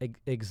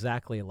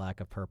exactly a lack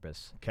of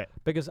purpose. Okay.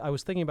 Because I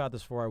was thinking about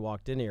this before I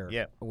walked in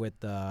here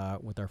with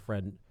our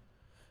friend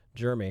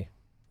Jeremy,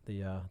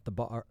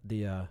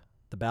 the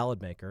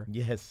ballad maker.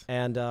 Yes.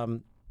 And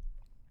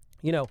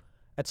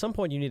at some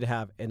point you need to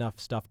have enough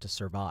stuff to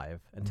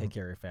survive and take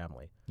care of your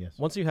family. Yes.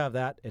 Once you have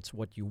that, it's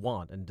what you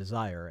want and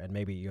desire, and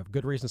maybe you have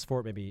good reasons for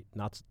it, maybe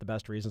not the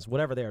best reasons,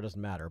 whatever they are, doesn't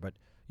matter, but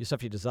you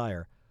stuff you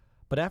desire.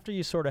 But after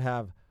you sort of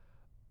have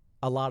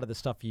a lot of the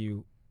stuff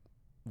you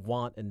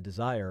want and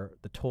desire,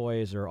 the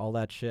toys or all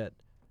that shit,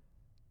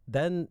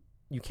 then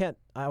you can't.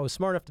 I was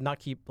smart enough to not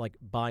keep like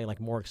buying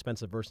like more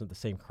expensive versions of the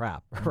same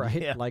crap,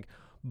 right? Yeah. Like,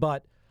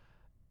 but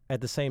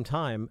at the same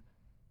time,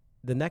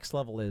 the next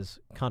level is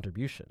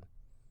contribution.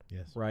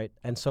 Yes. Right.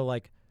 And so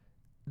like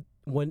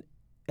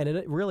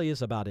it really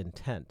is about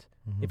intent.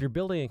 If you're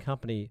building a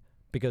company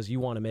because you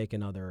want to make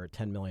another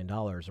 $10 million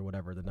or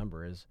whatever the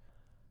number is,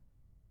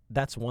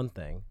 that's one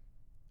thing.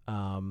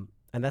 And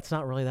that's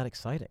not really that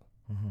exciting.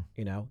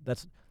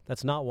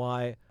 That's not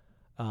why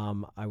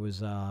I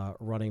was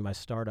running my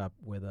startup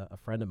with a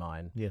friend of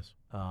mine. Yes.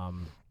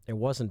 It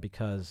wasn't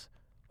because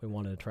we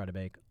wanted to try to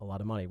make a lot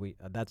of money.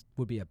 That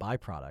would be a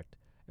byproduct.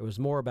 It was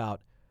more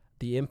about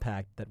the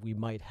impact that we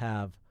might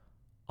have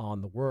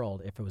on the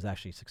world if it was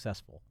actually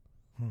successful.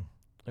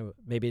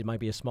 Maybe it might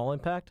be a small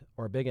impact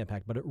or a big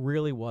impact, but it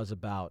really was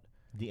about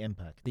the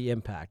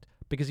impact.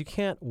 Because you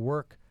can't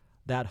work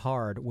that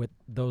hard with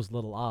those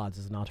little odds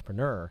as an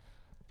entrepreneur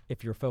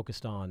if you're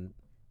focused on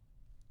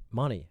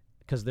money,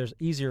 because there's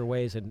easier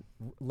ways and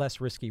less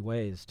risky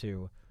ways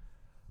to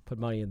put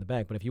money in the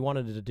bank. But if you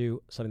wanted to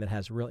do something that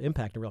has real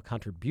impact and real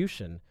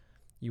contribution,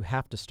 you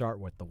have to start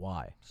with the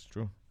why. It's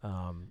true.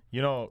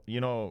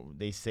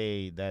 They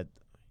say that,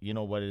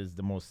 what is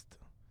the most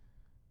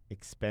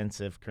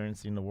expensive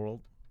currency in the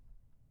world?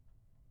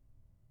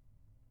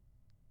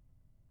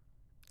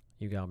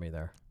 You got me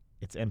there.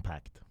 It's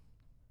impact.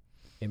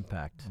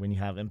 Impact. When you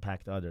have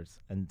impact on others.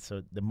 And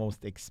so the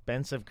most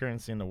expensive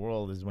currency in the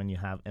world is when you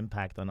have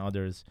impact on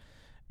others.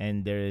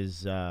 And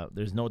there's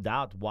no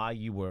doubt why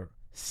you were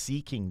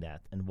seeking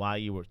that and why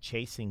you were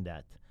chasing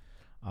that,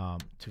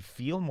 to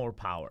feel more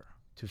power,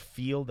 to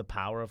feel the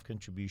power of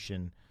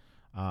contribution,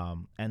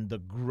 and the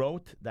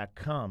growth that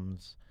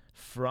comes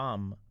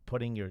from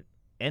putting your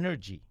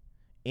energy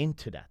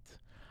into that.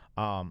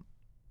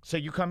 So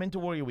you come into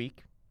Warrior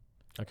Week.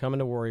 I come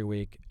into Warrior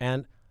Week,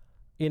 and,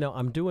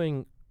 I'm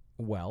doing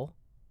well,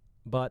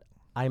 but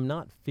I'm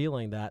not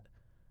feeling that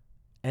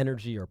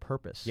energy or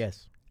purpose.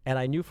 Yes. And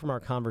I knew from our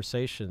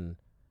conversation,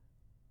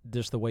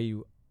 just the way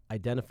you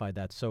identified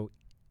that so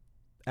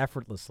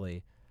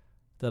effortlessly,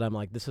 that I'm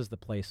like, this is the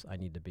place I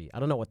need to be. I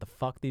don't know what the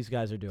fuck these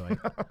guys are doing.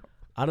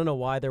 I don't know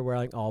why they're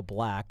wearing all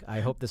black. I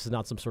hope this is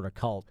not some sort of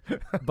cult.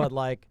 But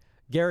like,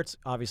 Garrett's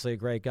obviously a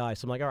great guy,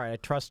 so I'm like, all right,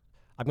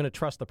 I'm going to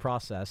trust the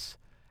process,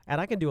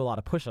 and I can do a lot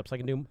of push-ups. I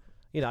can do,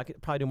 I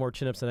could probably do more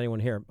chin-ups than anyone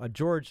here.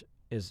 George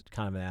is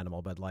kind of an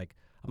animal, but like,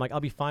 I'm like, I'll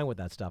be fine with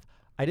that stuff.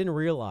 I didn't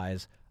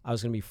realize I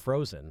was going to be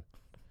frozen.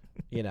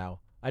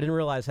 I didn't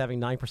realize having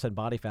 9%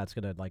 body fat's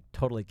going to like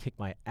totally kick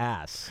my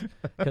ass.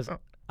 Because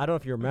I don't know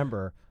if you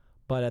remember,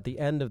 but at the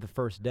end of the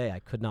first day, I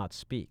could not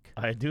speak.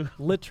 I do.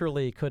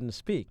 Literally couldn't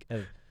speak.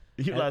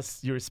 You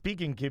lost your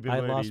speaking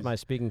capabilities. I lost my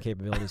speaking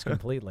capabilities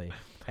completely.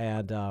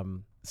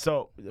 And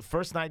so the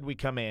first night we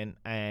come in,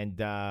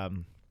 and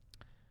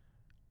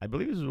I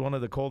believe this was one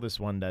of the coldest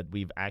one that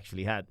we've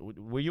actually had.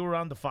 Were you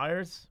around the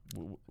fires?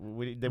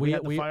 Did we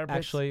have the fire pits?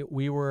 Actually,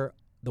 we were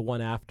the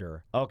one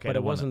after. Okay. But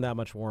it wasn't that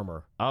much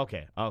warmer.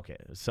 Okay.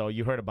 So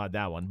you heard about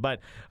that one. But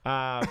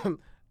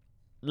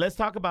let's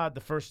talk about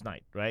the first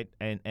night, right?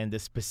 And the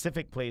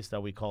specific place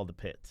that we call the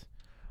pit.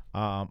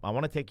 I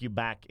want to take you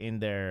back in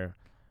there,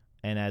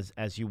 and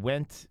as you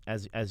went,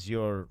 as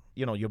your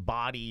your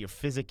body, your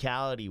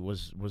physicality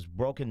was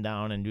broken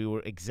down, and you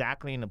were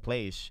exactly in a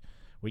place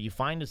where you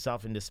find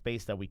yourself in the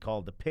space that we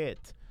call the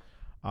pit.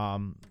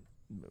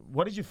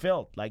 What did you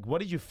feel? Like, what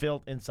did you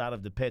feel inside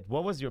of the pit?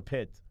 What was your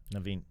pit,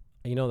 Navin?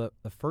 The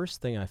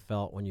first thing I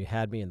felt when you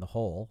had me in the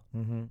hole,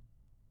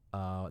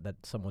 that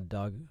someone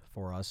dug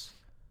for us,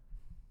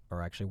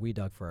 or actually we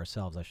dug for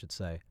ourselves, I should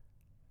say,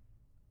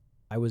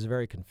 I was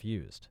very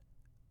confused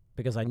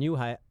because I knew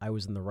I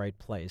was in the right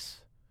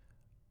place,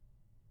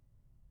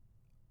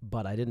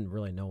 but I didn't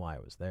really know why I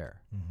was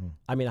there.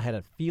 I mean, I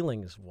had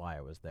feelings why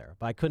I was there,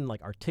 but I couldn't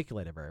like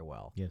articulate it very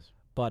well. Yes.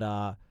 But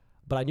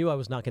I knew I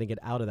was not going to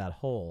get out of that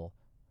hole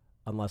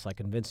unless I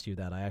convinced you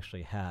that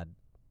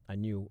I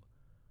knew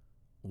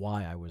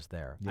why I was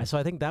there. Yes. And so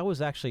I think that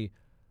was actually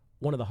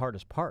one of the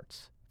hardest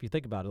parts. If you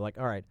think about it, like,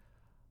 all right,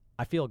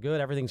 I feel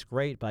good, everything's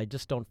great, but I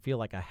just don't feel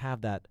like I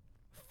have that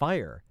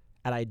fire,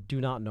 and I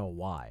do not know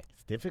why.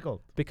 It's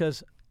difficult.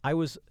 Because I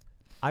was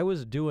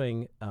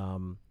doing,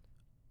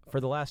 for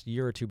the last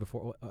year or two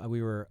before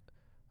we were,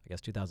 I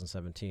guess,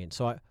 2017.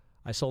 So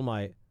I sold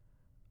my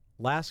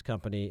last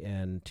company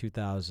in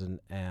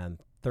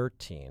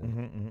 2013.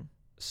 Mm-hmm.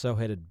 So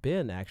it had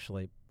been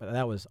actually, but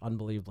that was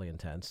unbelievably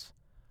intense.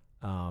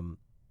 So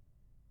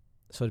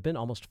it had been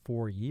almost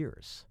 4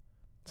 years.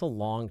 It's a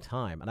long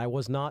time. And I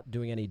was not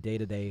doing any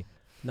day-to-day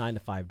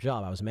 9-to-5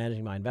 job. I was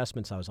managing my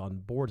investments. I was on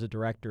boards of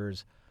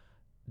directors,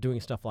 doing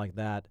stuff like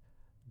that.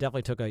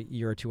 Definitely took a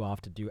year or two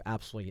off to do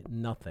absolutely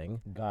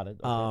nothing. Got it.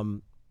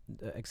 Okay.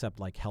 Except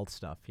like health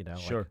stuff,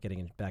 Sure. like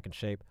getting back in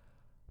shape.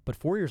 But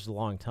 4 years is a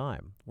long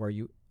time where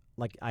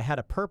I had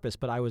a purpose,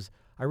 but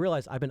I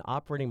realized I've been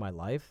operating my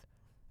life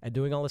and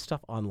doing all this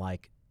stuff on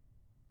like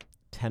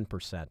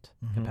 10%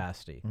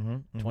 capacity,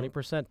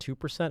 20%,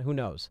 2%, who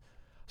knows?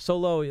 So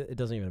low, it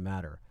doesn't even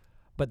matter.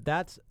 But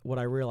that's what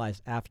I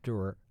realized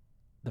after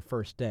the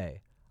first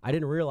day. I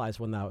didn't realize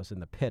when I was in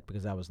the pit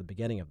because that was the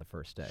beginning of the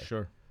first day.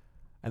 Sure.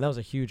 And that was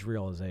a huge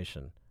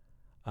realization.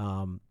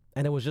 And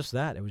it was just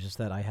that. It was just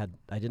that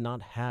I did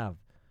not have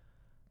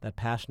that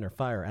passion or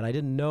fire. And I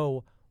didn't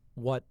know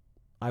what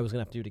I was going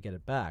to have to do to get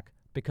it back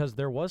because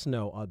there was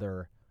no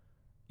other,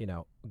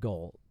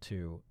 goal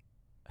to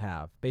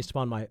have based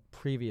upon my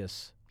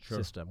previous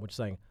system, which is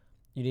saying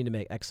you need to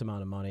make X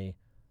amount of money,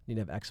 you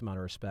need to have X amount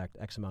of respect,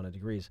 X amount of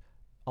degrees.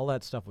 All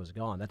that stuff was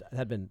gone. That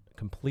had been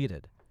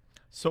completed.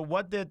 So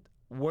what did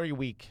Warrior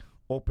Week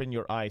open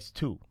your eyes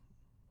to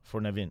for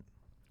Navin?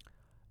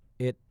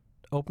 It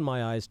opened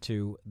my eyes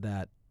to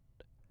that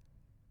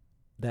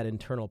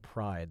internal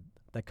pride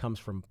that comes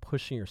from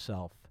pushing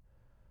yourself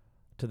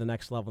to the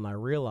next level. And I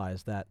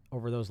realized that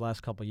over those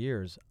last couple of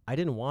years, I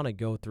didn't want to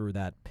go through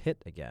that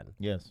pit again.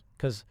 Yes.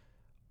 Because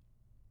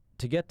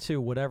to get to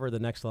whatever the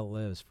next level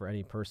is for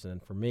any person,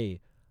 and for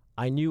me,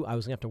 I knew I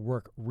was going to have to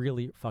work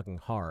really fucking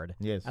hard.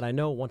 Yes. And I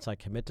know once I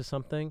commit to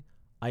something,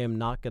 I am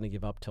not going to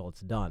give up till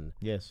it's done.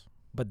 Yes.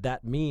 But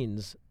that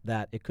means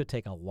that it could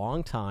take a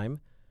long time,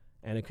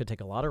 and it could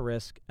take a lot of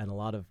risk and a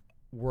lot of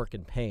work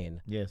and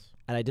pain. Yes.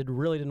 And I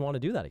really didn't want to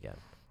do that again.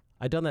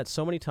 I'd done that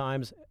so many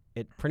times.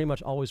 It pretty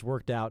much always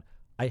worked out.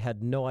 I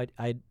had no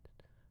idea.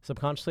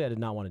 Subconsciously, I did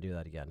not want to do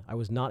that again. I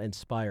was not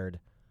inspired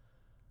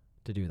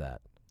to do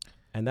that.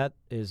 And that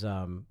is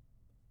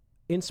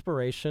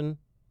inspiration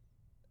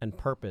and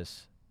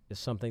purpose is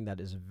something that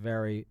is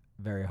very,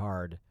 very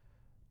hard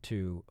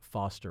to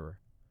foster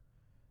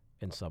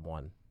in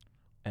someone.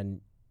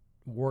 And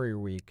Warrior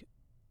Week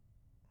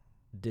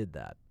did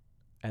that.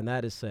 And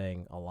that is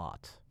saying a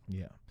lot.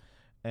 Yeah.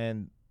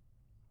 And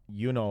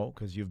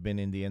because you've been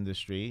in the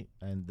industry,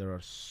 and there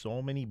are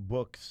so many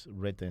books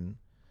written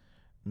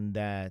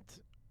that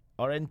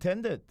are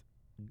intended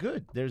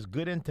good. There's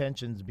good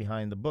intentions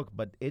behind the book,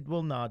 but it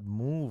will not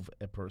move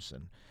a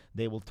person.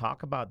 They will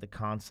talk about the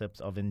concepts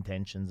of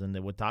intentions, and they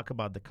will talk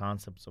about the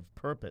concepts of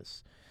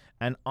purpose.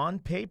 And on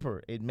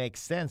paper, it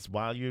makes sense.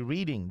 While you're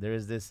reading, there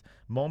is this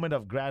moment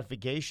of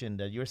gratification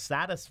that you're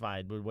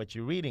satisfied with what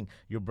you're reading.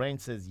 Your brain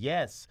says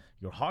yes.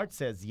 Your heart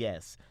says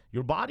yes.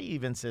 Your body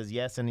even says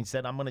yes. And he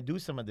said, I'm going to do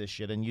some of this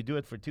shit. And you do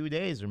it for 2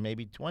 days or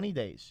maybe 20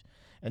 days.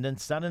 And then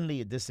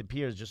suddenly it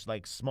disappears just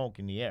like smoke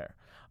in the air.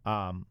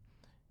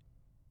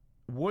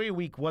 Warrior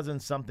Week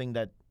wasn't something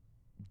that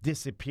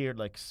disappeared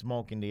like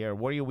smoke in the air.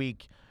 Warrior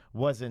Week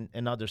wasn't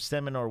another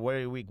seminar.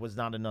 Warrior Week was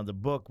not another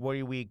book.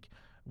 Warrior Week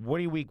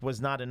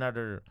was not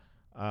another,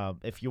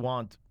 if you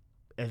want,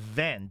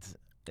 event.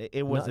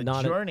 It was a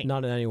journey.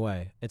 Not in any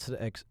way. It's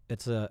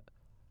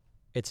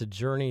a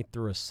journey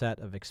through a set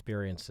of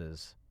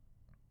experiences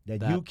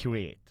that you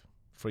create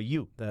for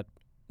you. That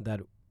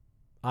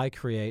I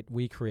create,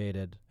 we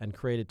created, and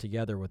created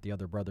together with the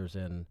other brothers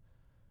in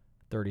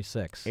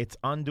 36. It's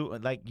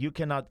you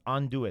cannot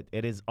undo it.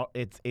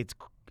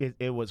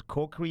 It was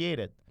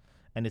co-created,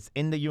 and it's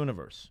in the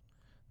universe.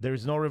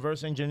 There's no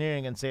reverse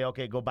engineering and say,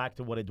 okay, go back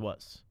to what it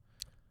was.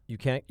 You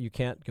can't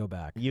go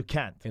back. You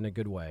can't. In a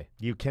good way.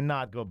 You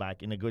cannot go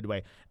back in a good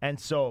way. And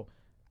so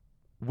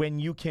when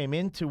you came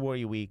into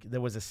Warrior Week,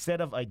 there was a set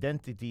of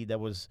identity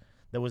that was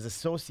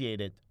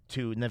associated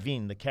to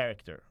Navin, the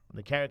character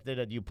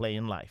that you play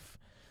in life.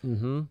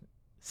 Mm-hmm.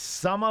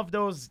 Some of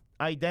those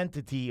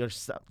identity or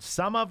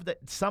some of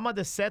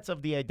the sets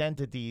of the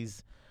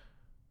identities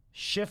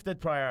shifted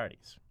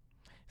priorities.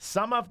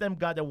 Some of them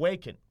got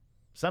awakened.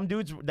 Some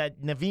dudes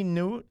that Navin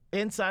knew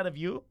inside of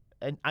you,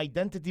 an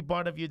identity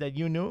part of you that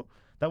you knew,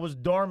 that was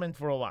dormant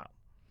for a while.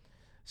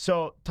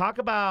 So talk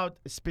about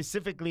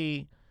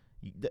specifically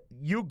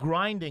you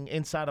grinding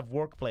inside of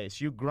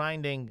workplace, you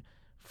grinding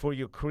for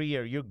your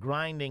career, you're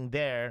grinding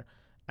there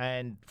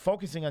and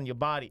focusing on your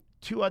body.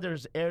 Two other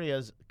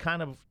areas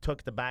kind of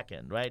took the back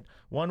end, right?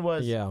 One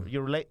was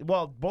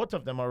both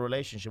of them are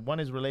relationship.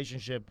 One is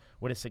relationship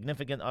with a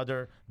significant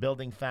other,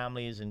 building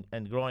families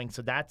and growing.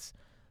 So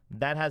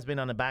that has been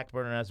on the back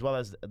burner, as well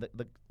as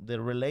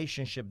the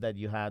relationship that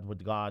you had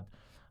with God.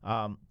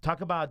 Talk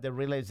about the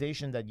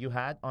realization that you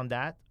had on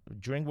that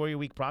during Warrior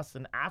Week process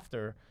and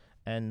after,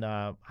 and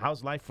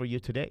how's life for you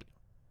today?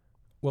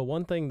 Well,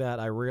 one thing that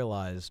I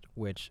realized,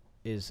 which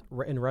is,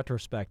 in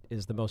retrospect,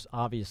 is the most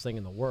obvious thing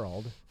in the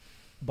world,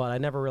 but I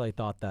never really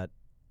thought that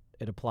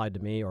it applied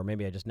to me, or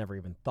maybe I just never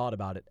even thought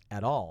about it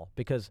at all,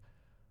 because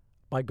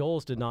my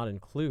goals did not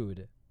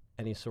include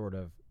any sort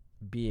of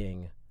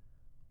being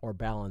or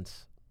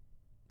balance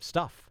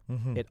stuff.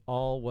 Mm-hmm. It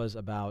all was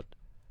about,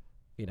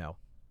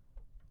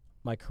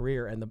 my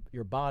career, and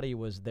your body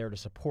was there to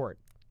support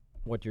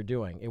what you're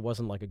doing. It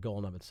wasn't like a goal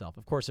in of itself.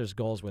 Of course, there's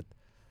goals with,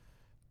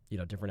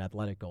 different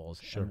athletic goals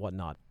Sure. and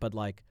whatnot. But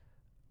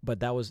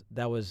that was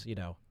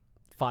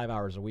 5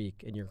 hours a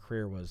week, and your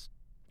career was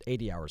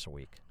 80 hours a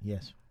week.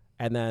 Yes.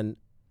 And then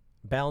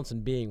balance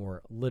and being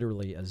were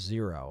literally a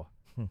zero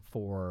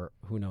for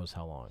who knows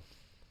how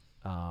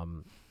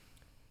long.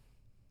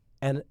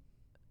 And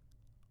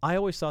I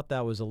always thought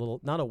that was a little,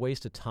 not a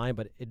waste of time,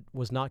 but it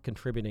was not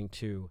contributing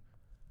to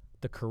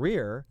the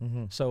career.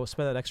 Mm-hmm. So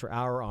spend that extra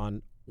hour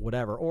on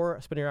whatever, or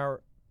spend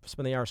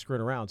the hour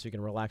screwing around so you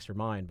can relax your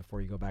mind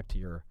before you go back to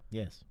your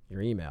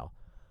email.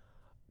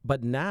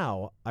 But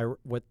now,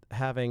 with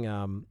having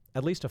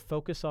at least a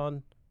focus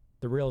on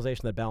the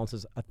realization that balance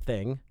is a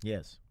thing.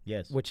 Yes.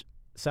 Which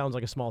sounds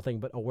like a small thing,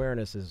 but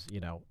awareness is,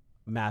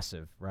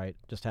 massive, right?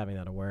 Just having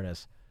that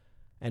awareness.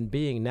 And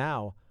being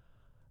now,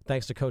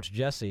 thanks to Coach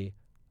Jesse,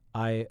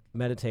 I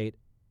meditate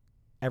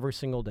every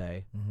single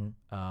day,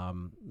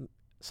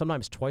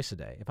 sometimes twice a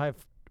day. If I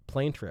have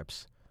plane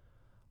trips,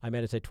 I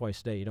meditate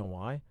twice a day. You know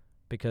why?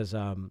 Because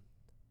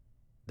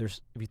if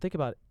you think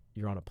about it,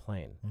 you're on a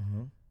plane.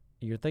 Mm-hmm.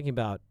 You're thinking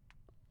about,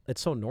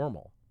 it's so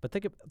normal, but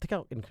think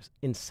how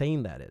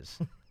insane that is.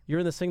 You're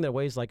in this thing that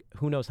weighs like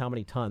who knows how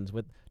many tons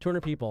with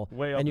 200 people,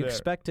 Way up and you there.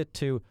 expect it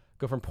to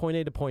go from point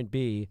A to point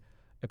B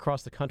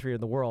across the country or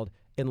the world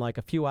in like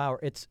a few hours.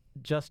 It's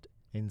just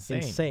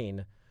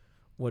insane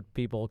what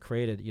people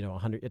created,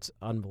 100. It's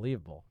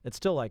unbelievable. It's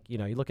still like, you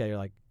look at it, you're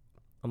like,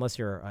 unless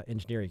you're an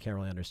engineer, you can't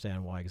really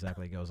understand why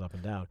exactly it goes up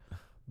and down.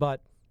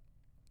 But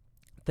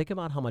think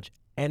about how much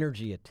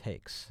energy it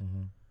takes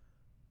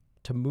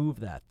to move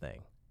that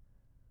thing.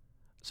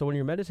 So when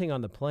you're meditating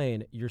on the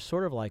plane, you're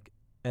sort of like,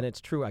 and it's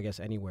true, I guess,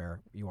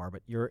 anywhere you are,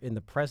 but you're in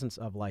the presence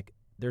of like,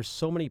 there's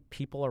so many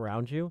people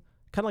around you,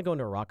 kind of like going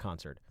to a rock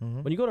concert.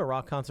 Mm-hmm. When you go to a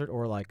rock concert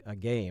or like a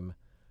game,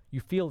 you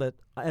feel that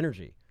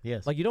energy.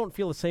 Yes. Like you don't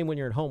feel the same when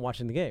you're at home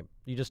watching the game.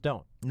 You just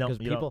don't. No,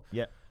 because you people, don't.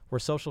 Yeah. we're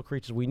social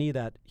creatures. We need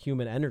that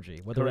human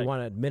energy. Whether Correct. we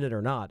want to admit it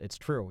or not, it's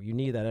true. You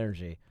need that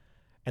energy.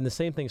 And the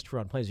same thing's true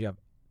on planes. You have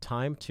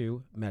time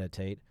to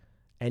meditate,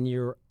 and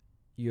you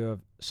have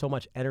so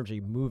much energy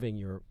moving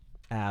your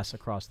ass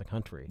across the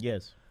country.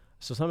 Yes.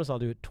 So sometimes I'll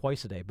do it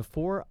twice a day.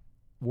 Before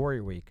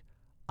Warrior Week,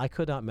 I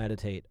could not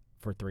meditate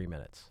for 3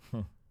 minutes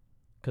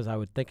because I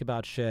would think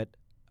about shit.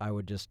 I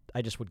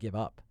just would give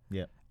up.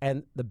 Yeah.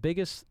 And the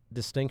biggest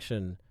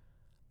distinction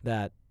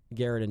that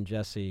Garrett and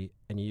Jesse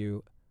and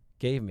you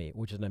gave me,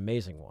 which is an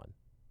amazing one,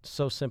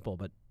 so simple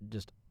but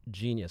just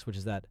genius, which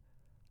is that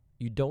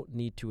you don't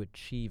need to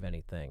achieve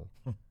anything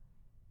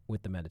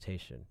with the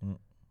meditation.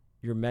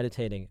 You're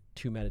meditating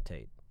to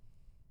meditate.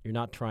 You're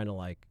not trying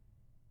to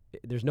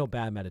there's no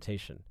bad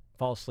meditation.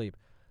 Fall asleep.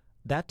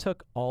 That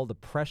took all the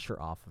pressure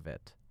off of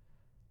it.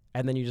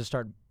 And then you just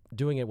start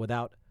doing it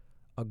without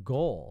a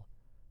goal.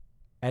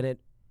 And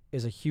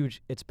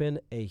it's been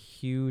a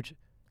huge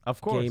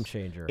Of course. game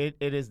changer. It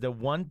is the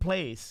one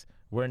place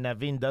where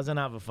Navin doesn't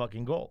have a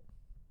fucking goal.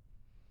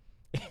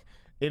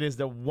 It is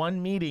the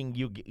one meeting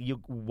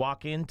you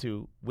walk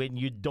into when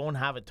you don't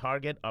have a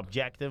target,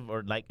 objective,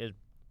 or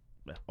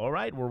all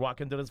right, we're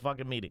walking to this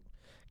fucking meeting.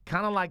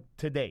 Kind of like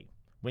today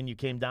when you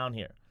came down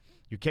here.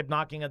 You kept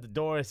knocking at the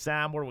door,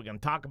 Sam, what are we going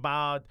to talk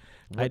about?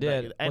 I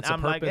did. And What's the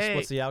I'm purpose? like, hey,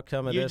 what's the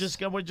outcome of this?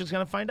 we're just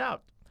going to find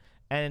out.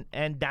 And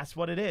that's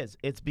what it is.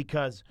 It's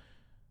because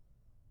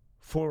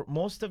for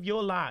most of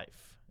your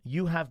life,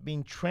 you have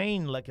been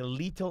trained like a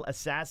lethal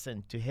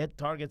assassin to hit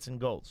targets and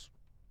goals.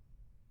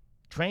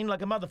 Trained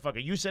like a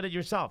motherfucker. You said it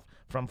yourself.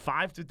 From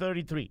 5 to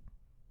 33.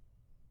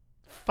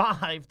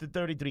 5 to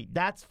 33.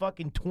 That's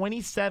fucking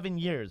 27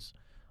 years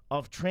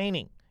of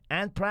training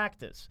and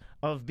practice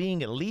of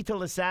being a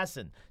lethal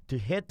assassin to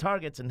hit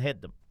targets and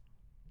hit them.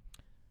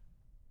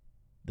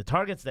 The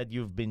targets that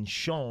you've been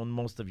shown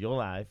most of your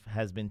life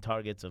has been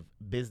targets of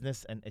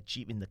business and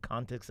in the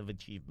context of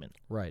achievement.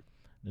 Right.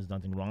 There's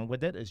nothing wrong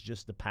with it. It's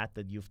just the path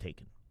that you've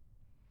taken.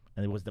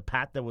 And it was the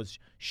path that was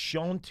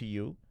shown to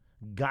you,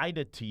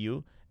 guided to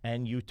you,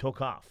 and you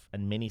took off,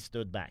 and many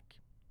stood back.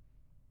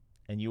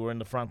 And you were in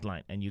the front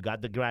line, and you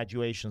got the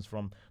graduations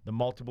from the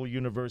multiple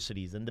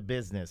universities and the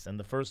business and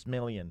the first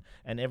million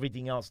and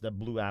everything else that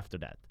blew after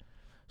that.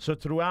 So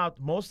throughout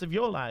most of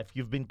your life,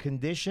 you've been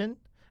conditioned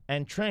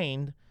and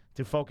trained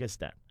to focus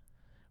that.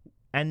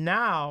 And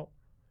now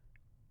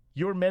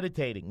you're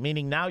meditating,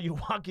 meaning now you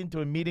walk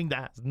into a meeting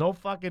that has no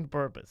fucking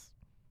purpose.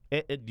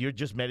 You're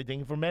just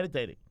meditating for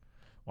meditating.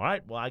 All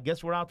right, well, I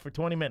guess we're out for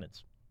 20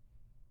 minutes.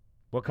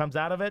 What comes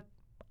out of it?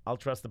 I'll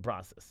trust the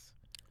process.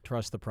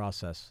 Trust the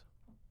process.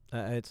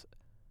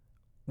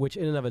 Which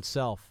in and of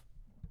itself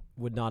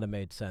would not have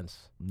made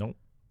sense Nope.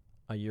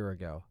 a year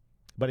ago.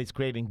 But it's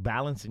creating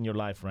balance in your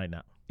life right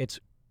now. It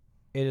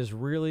is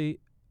really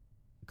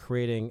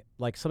creating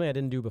like something I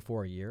didn't do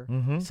before a year,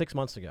 6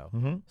 months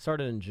ago,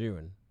 started in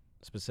June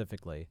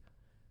specifically,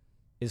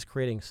 is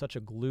creating such a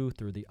glue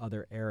through the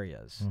other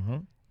areas.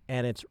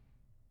 and it's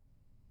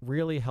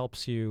really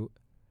helps you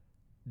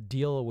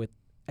deal with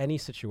any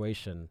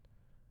situation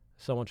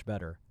so much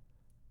better.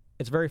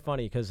 It's very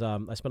funny because I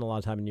spent a lot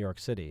of time in New York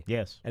City.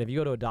 Yes. And if you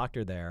go to a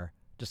doctor there,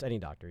 just any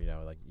doctor, you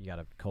know, like you got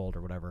a cold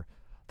or whatever,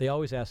 they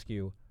always ask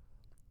you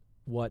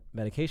what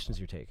medications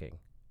you're taking.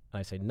 And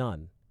I say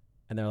none.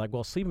 And they're like,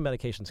 well, sleeping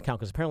medications count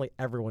because apparently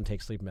everyone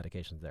takes sleeping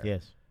medications there.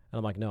 Yes. And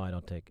I'm like, no, I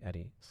don't take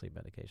any sleep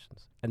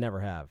medications. I never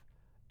have.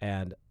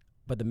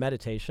 But the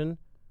meditation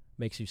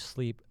makes you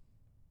sleep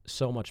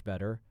so much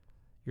better.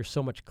 You're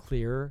so much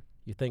clearer.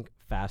 You think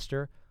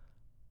faster.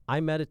 I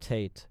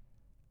meditate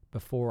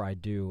before I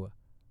do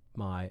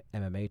my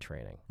MMA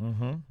training.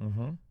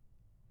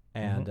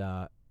 And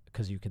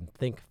because you can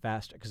think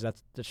faster, because that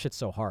shit's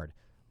so hard.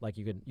 Like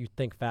you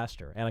think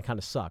faster, and I kind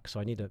of suck, so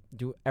I need to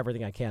do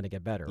everything I can to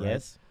get better. Yes.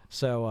 Right?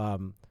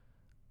 So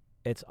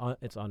it's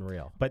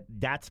unreal. But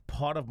that's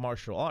part of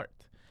martial art.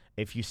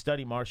 If you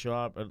study martial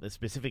art,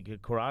 specifically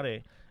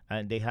karate,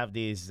 and they have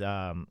these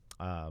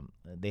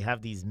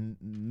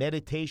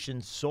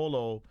meditation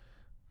solo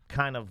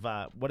kind of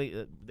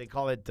they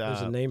call it.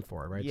 There's a name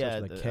for it, right? Yeah,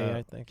 it starts with a K,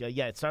 I think.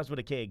 Yeah, it starts with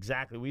a K.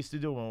 Exactly. We used to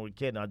do it when we were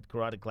kids in our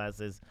karate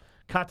classes.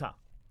 Kata.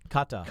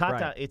 Kata.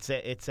 Kata. Right.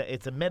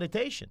 It's a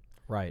meditation.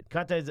 Right.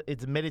 Kata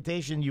it's a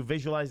meditation. You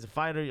visualize the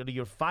fighter.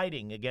 You're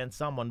fighting against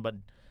someone, but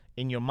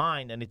in your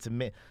mind,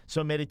 and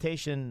so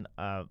meditation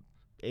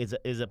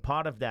is a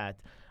part of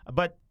that.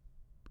 But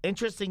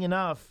interesting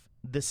enough,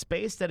 the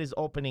space that is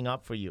opening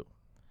up for you,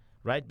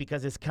 right?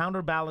 Because it's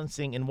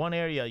counterbalancing. In one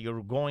area,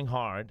 you're going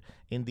hard.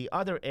 In the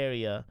other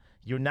area,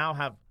 you now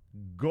have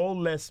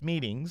goalless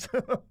meetings,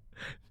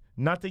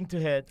 nothing to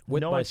hit,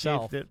 with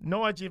myself.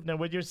 No achievement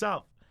with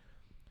yourself.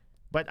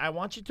 But I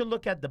want you to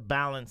look at the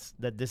balance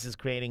that this is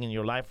creating in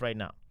your life right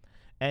now.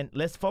 And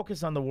let's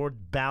focus on the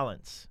word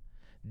balance.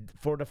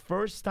 For the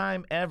first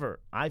time ever,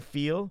 I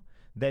feel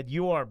that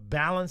you are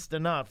balanced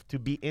enough to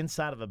be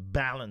inside of a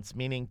balance,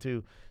 meaning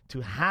to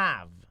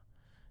have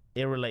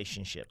a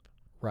relationship.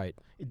 Right.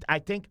 I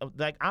think,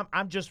 like,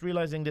 I'm just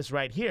realizing this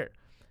right here.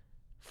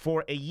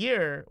 For a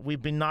year,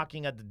 we've been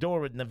knocking at the door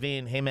with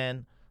Navin. Hey,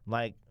 man,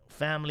 like,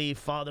 family,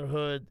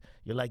 fatherhood.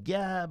 You're like,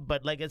 yeah,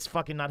 but, like, it's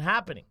fucking not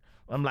happening.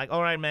 I'm like,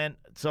 all right, man.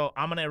 So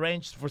I'm gonna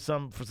arrange for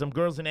some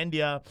girls in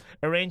India,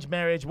 arrange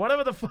marriage,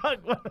 whatever the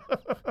fuck.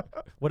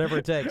 Whatever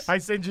it takes. I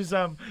sent you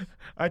some.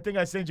 I think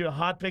I sent you a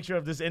hot picture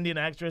of this Indian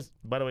actress.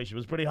 By the way, she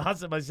was pretty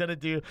awesome. I sent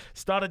it to you.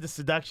 Started the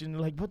seduction.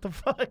 You're like, what the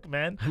fuck,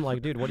 man? I'm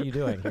like, dude, what are you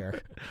doing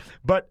here?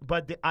 But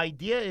the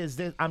idea is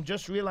this. I'm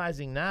just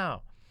realizing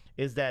now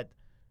is that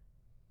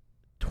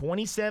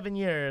 27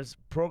 years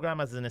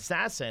program as an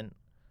assassin.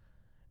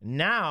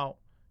 Now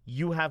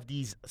you have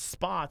these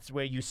spots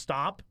where you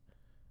stop.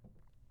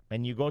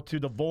 And you go to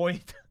the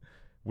void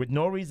with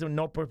no reason,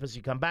 no purpose.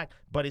 You come back,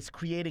 but it's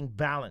creating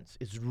balance.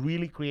 It's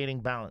really creating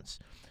balance.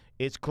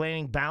 It's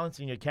creating balance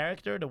in your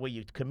character, the way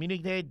you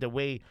communicate, the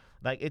way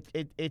like it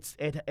is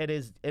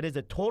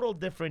a total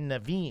different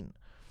Navin.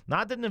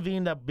 Not the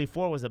Navin that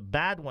before was a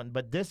bad one,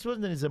 but this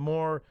one is a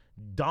more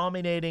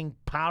dominating,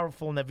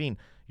 powerful Navin.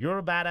 You're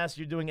a badass.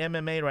 You're doing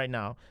MMA right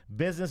now.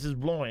 Business is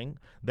blowing.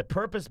 The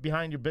purpose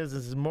behind your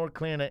business is more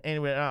clear than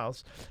anywhere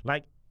else.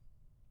 Like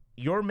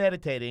you're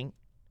meditating.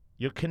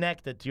 You're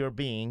connected to your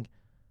being.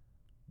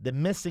 The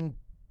missing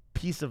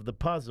piece of the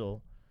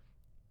puzzle,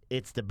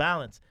 it's the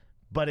balance,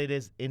 but it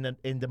is in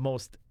the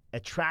most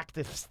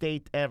attractive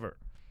state ever.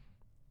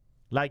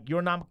 Like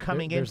you're not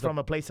coming in from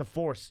a place of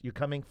force. You're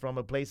coming from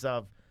a place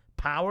of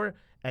power,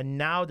 and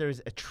now there's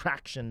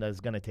attraction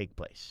that's going to take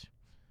place.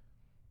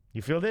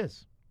 You feel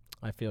this?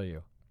 I feel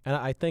you. And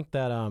I think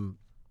that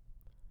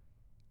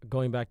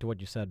going back to what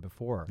you said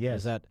before, yes.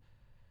 is that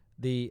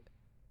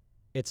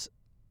it's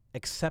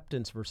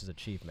acceptance versus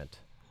achievement.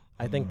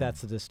 I think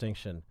that's the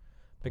distinction.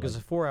 Because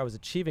before I was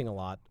achieving a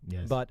lot,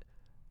 yes. but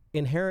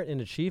inherent in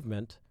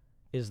achievement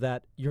is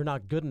that you're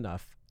not good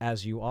enough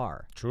as you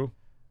are. True.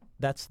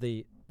 That's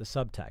the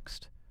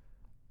subtext.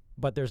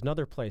 But there's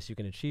another place you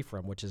can achieve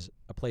from, which is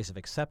a place of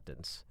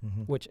acceptance,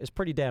 which is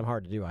pretty damn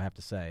hard to do, I have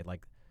to say.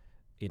 Like,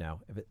 you know,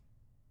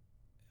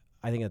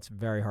 I think it's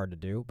very hard to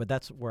do, but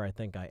that's where I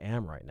think I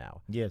am right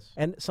now. Yes.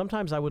 And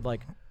sometimes I would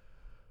like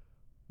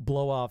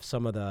blow off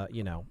some of the,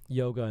 you know,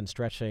 yoga and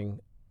stretching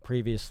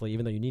previously,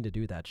 even though you need to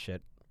do that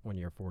shit when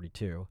you're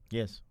 42.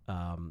 Yes.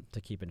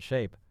 To keep in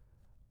shape.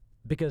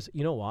 Because,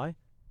 you know why?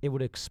 It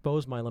would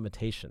expose my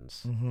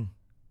limitations.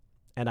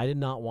 And I did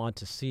not want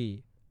to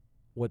see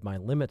what my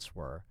limits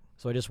were,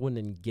 so I just wouldn't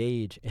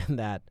engage in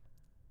that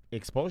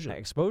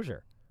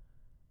exposure.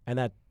 And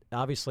that,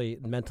 obviously,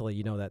 mentally,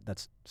 you know that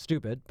that's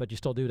stupid, but you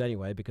still do it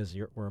anyway because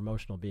we're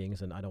emotional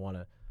beings, and I don't want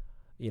to,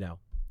 you know,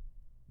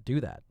 do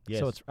that. Yes.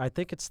 So I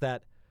think it's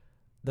that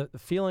the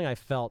feeling I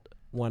felt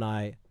when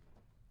I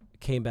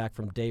came back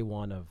from day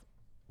one of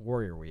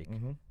Warrior Week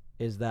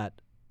is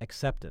that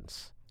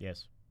acceptance.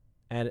 Yes.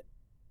 And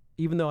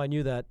even though I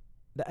knew that,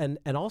 and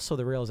also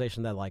the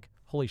realization that, like,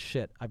 holy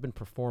shit, I've been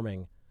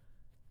performing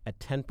at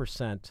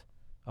 10%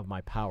 of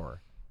my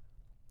power.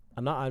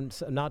 I'm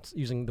not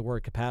using the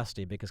word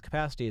capacity because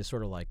capacity is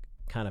sort of like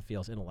kind of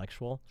feels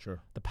intellectual. Sure.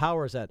 The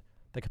power is at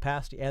the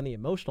capacity and the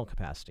emotional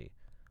capacity,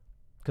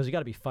 because you got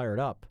to be fired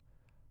up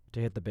to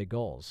hit the big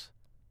goals,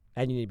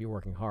 and you need to be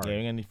working hard. Yeah,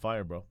 you're gonna need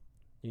fire, bro.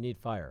 You need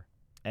fire.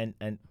 And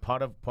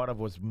part of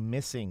what's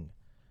missing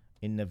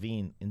in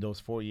Navin in those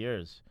 4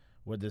 years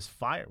where this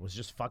fire was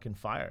just fucking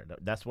fire.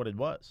 That's what it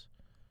was.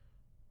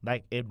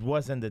 Like, it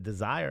wasn't the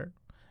desire,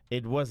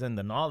 it wasn't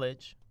the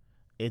knowledge,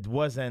 it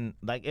wasn't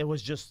like, it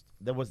was just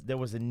there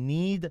was a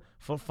need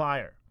for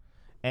fire,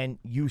 and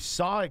you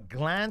saw a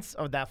glance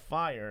of that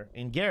fire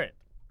in Garrett.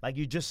 Like,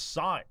 you just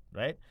saw it,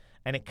 right?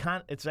 And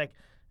it's like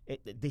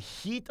the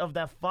heat of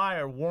that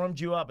fire warmed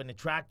you up and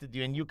attracted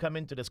you, and you come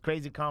into this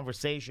crazy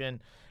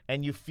conversation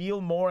and you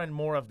feel more and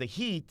more of the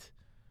heat.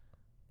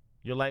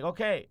 You're like,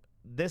 okay,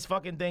 this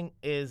fucking thing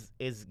is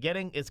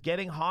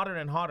getting hotter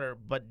and hotter,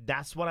 but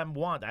that's what I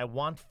want. I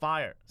want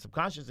fire.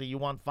 Subconsciously, you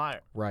want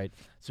fire. Right.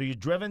 So you're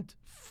driven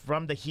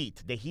from the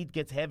heat. The heat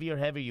gets heavier,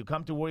 heavier. You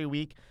come to Warrior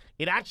Week.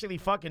 It actually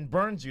fucking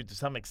burns you to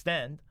some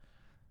extent,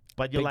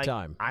 but you're Big like,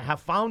 time. I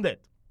have found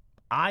it.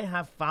 I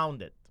have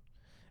found it.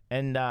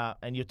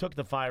 And you took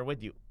the fire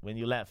with you when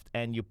you left,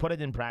 and you put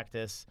it in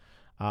practice.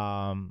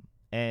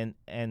 And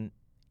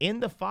in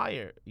the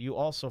fire, you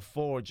also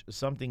forged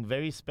something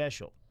very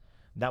special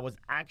that was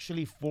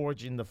actually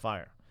forged in the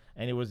fire.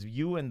 And it was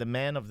you and the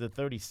man of the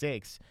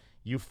 36.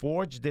 You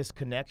forged this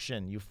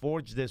connection. You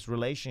forged this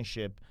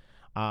relationship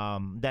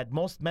that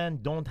most men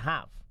don't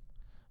have.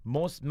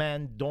 Most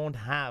men don't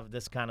have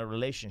this kind of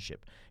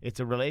relationship. It's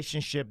a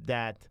relationship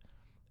that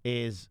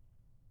is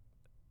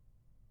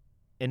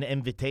an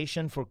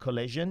invitation for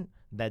collision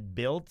that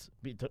built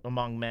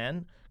among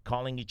men,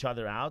 calling each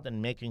other out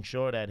and making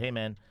sure that, hey,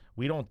 man,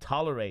 we don't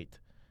tolerate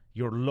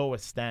your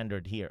lowest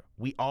standard here.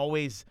 We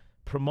always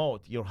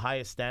promote your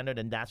highest standard,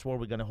 and that's where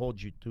we're going to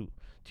hold you to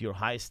your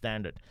highest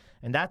standard.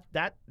 And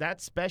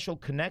that special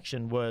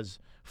connection was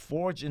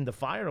forged in the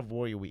fire of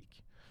Warrior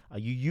Week.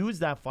 You use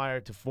that fire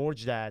to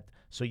forge that,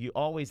 so you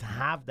always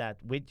have that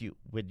with you,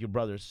 with your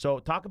brothers. So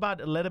talk about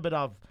a little bit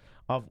of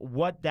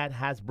what that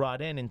has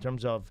brought in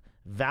terms of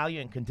value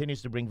and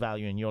continues to bring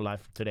value in your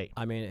life today.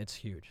 I mean, it's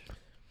huge.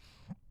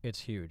 It's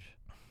huge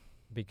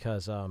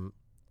because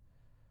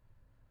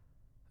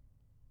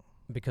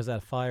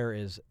that fire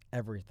is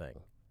everything.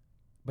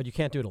 But you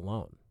can't do it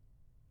alone.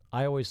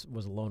 I always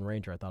was a lone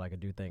ranger. I thought I could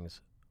do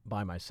things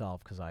by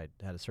myself because I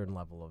had a certain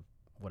level of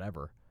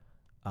whatever.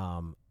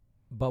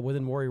 But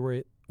within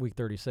Warrior Week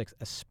 36,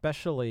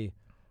 especially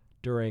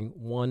during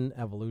one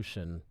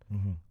evolution,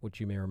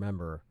 which you may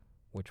remember,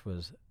 which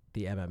was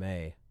the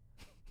MMA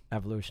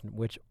evolution,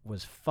 which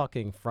was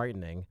fucking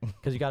frightening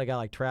because you got a guy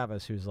like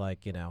Travis who's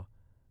like, you know,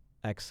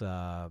 ex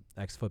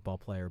football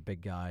player,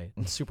 big guy,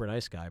 super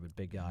nice guy, but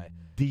big guy.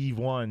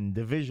 D1,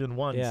 Division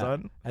 1,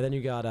 son. And then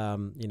you got,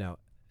 you know,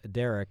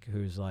 Derek,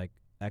 who's like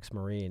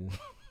ex-Marine,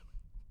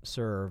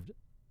 served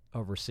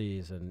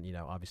overseas and, you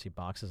know, obviously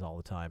boxes all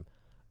the time,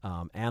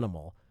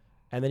 animal.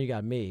 And then you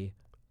got me,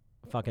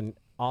 fucking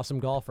awesome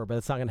golfer, but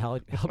it's not going to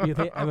help you with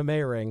the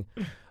MMA ring.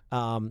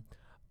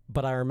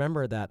 But I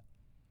remember that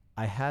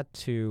I had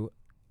to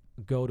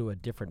go to a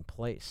different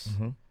place.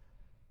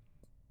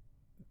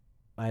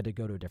 I had to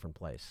go to a different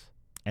place.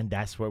 And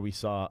that's where we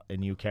saw a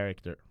new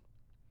character.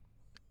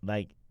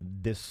 Like,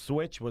 the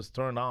switch was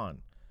turned on,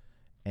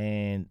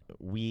 and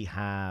we've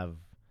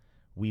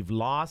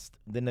lost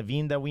the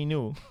Navin that we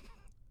knew,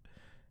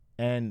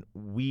 and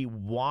we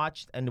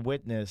watched and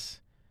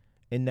witnessed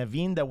a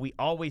Navin that we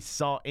always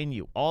saw in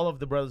you. All of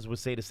the brothers would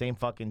say the same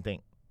fucking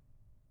thing.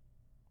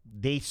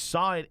 They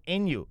saw it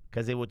in you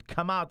because it would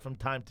come out from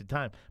time to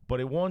time, but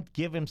it won't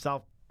give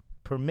himself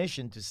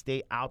permission to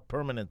stay out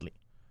permanently.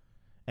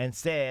 And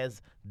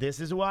says, this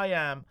is who I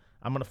am.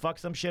 I'm going to fuck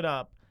some shit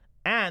up.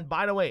 And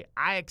by the way,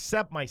 I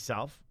accept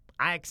myself.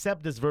 I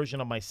accept this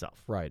version of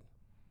myself. Right.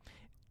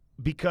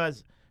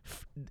 Because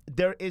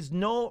there is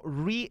no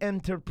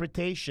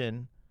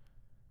reinterpretation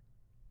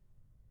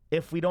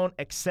if we don't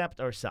accept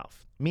ourselves.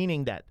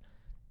 Meaning that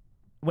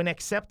when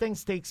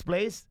acceptance takes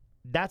place,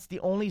 that's the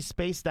only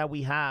space that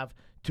we have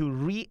to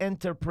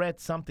reinterpret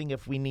something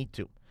if we need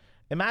to.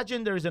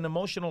 Imagine there's an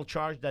emotional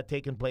charge that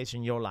taken place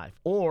in your life,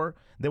 or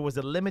there was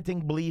a limiting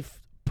belief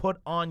put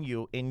on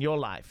you in your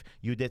life.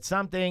 You did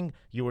something,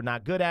 you were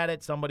not good at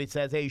it. Somebody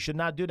says, hey, you should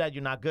not do that.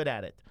 You're not good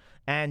at it.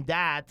 And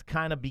that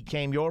kind of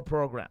became your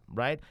program,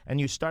 right?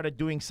 And you started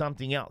doing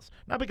something else.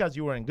 Not because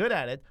you weren't good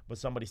at it, but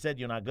somebody said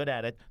you're not good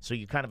at it, so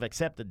you kind of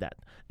accepted that.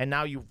 And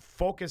now you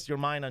focus your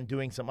mind on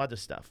doing some other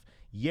stuff.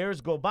 Years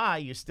go by,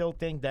 you still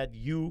think that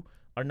you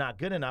are not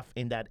good enough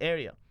in that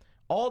area.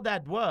 All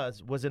that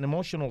was an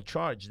emotional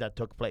charge that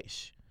took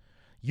place.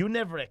 You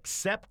never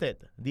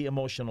accepted the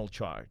emotional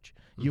charge.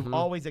 You've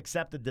always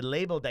accepted the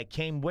label that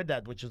came with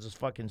that, which is this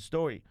fucking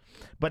story.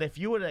 But if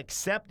you would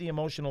accept the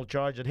emotional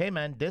charge that, hey,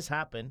 man, this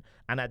happened,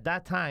 and at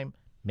that time,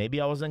 maybe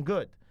I wasn't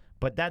good.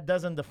 But that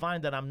doesn't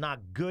define that I'm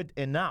not good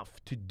enough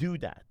to do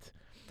that.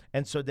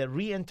 And so the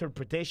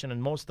reinterpretation,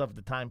 and most of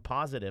the time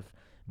positive,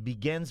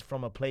 begins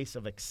from a place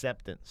of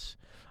acceptance.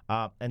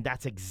 And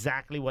that's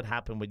exactly what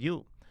happened with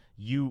you.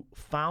 You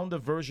found a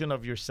version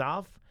of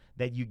yourself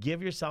that you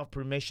give yourself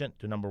permission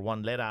to, number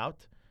one, let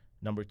out.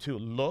 Number two,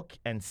 look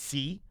and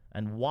see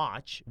and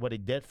watch what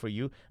it did for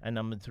you. And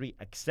number three,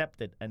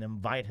 accept it and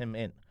invite him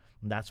in.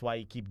 And that's why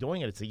you keep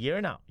doing it. It's a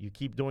year now. You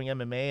keep doing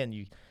MMA,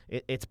 and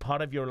it's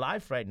part of your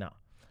life right now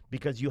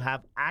because you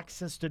have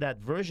access to that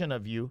version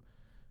of you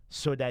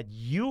so that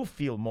you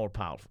feel more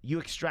powerful. You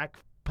extract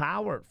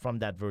power from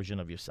that version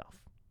of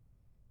yourself.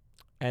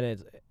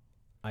 And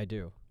I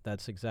do.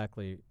 That's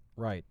exactly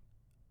right.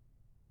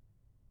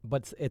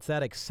 But it's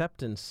that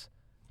acceptance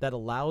that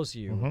allows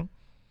you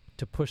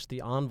to push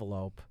the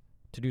envelope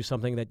to do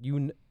something that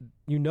you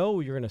know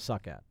you're going to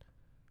suck at.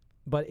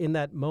 But in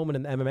that moment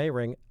in the MMA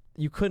ring,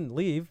 you couldn't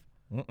leave,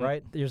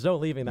 right? There's no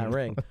leaving that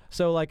ring.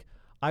 So, like,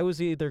 I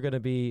was either going to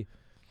be,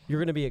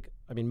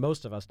 I mean,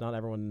 most of us, not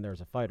everyone in there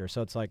is a fighter.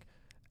 So it's like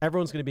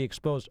everyone's going to be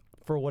exposed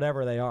for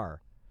whatever they are,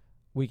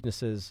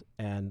 weaknesses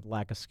and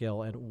lack of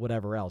skill and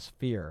whatever else,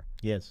 fear.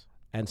 Yes.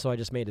 And so I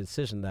just made a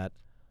decision that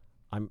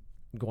I'm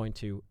going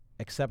to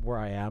accept where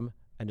I am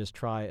and just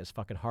try as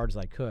fucking hard as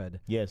I could.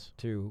 Yes.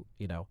 To,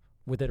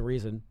 within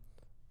reason,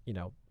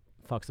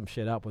 fuck some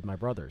shit up with my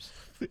brothers.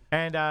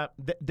 And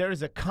there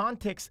is a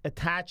context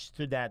attached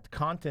to that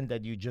content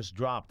that you just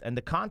dropped. And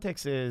the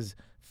context is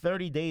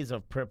 30 days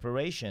of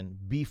preparation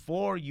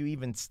before you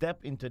even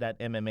step into that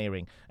MMA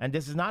ring. And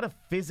this is not a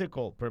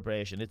physical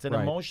preparation. It's an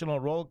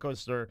emotional roller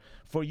coaster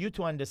for you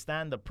to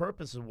understand the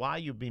purpose of why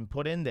you've been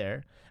put in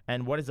there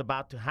and what is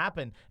about to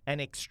happen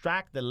and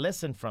extract the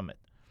lesson from it.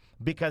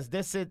 Because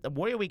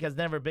Warrior Week has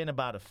never been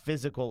about a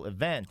physical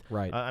event.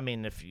 Right. I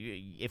mean,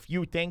 if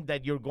you think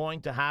that you're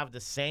going to have the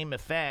same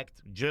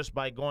effect just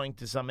by going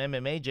to some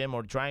MMA gym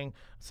or trying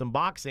some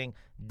boxing,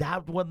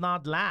 that would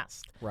not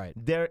last. Right.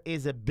 There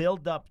is a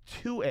build-up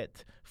to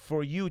it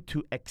for you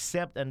to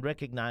accept and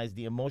recognize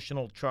the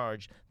emotional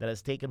charge that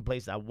has taken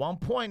place at one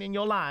point in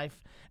your life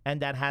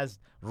and that has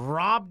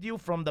robbed you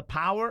from the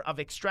power of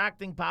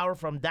extracting power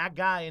from that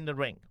guy in the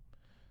ring.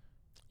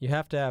 You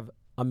have to have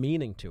a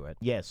meaning to it.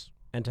 Yes.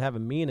 And to have a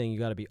meaning, you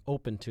got to be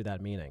open to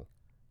that meaning.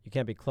 You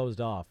can't be closed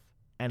off.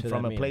 And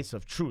from a place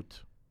of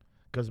truth.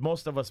 Because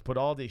most of us put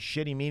all these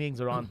shitty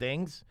meanings around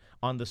things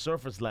on the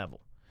surface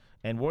level.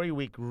 And Warrior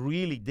Week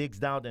really digs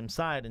down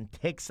inside and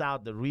takes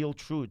out the real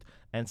truth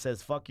and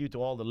says, fuck you to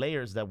all the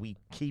layers that we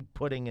keep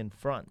putting in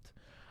front.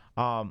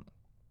 I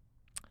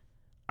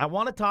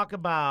want to talk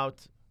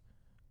about,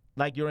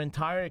 like, your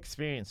entire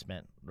experience,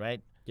 man,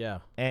 right? Yeah.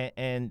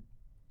 And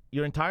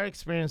your entire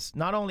experience,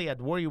 not only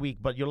at Warrior Week,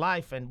 but your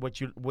life and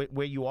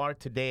where you are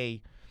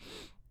today.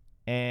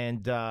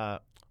 And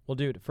well,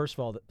 dude, first of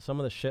all, some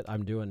of the shit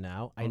I'm doing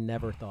now, I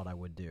never thought I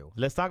would do.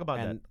 Let's talk about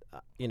that.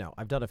 And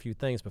I've done a few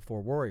things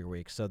before Warrior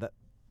Week, so that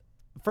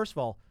first of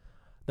all,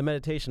 the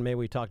meditation, maybe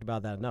we talked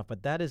about that enough,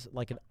 but that is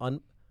like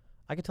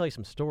I can tell you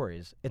some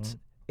stories.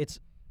 It's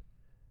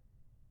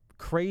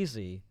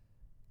crazy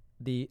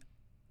the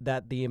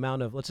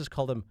amount of, let's just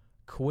call them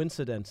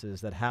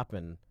coincidences that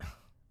happen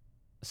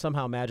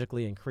somehow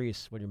magically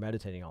increase when you're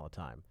meditating all the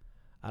time.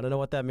 I don't know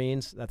what that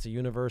means. That's a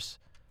universe.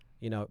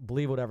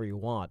 Believe whatever you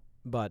want.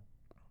 But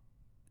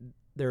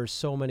there's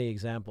so many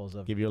examples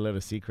of... Give you a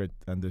little secret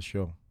on this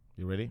show.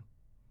 You ready?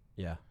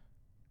 Yeah.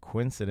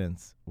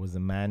 Coincidence was a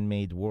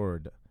man-made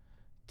word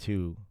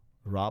to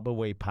rob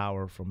away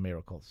power from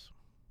miracles.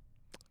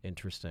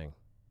 Interesting.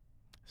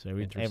 So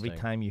every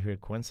time you hear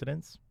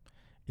coincidence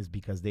is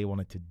because they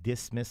wanted to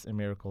dismiss a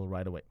miracle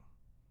right away.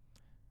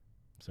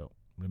 So...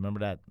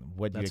 remember that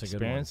what you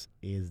experience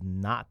is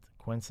not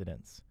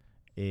coincidence,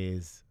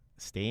 is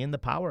stay in the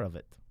power of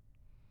it.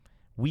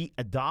 We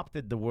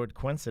adopted the word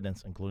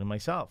coincidence, including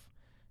myself,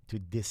 to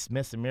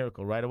dismiss a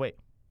miracle right away.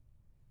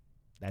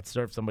 That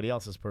served somebody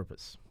else's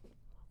purpose.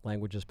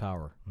 Language is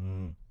power.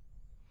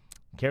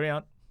 Carry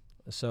on.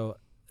 So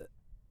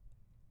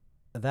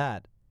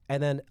that,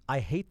 and then I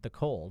hate the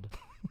cold,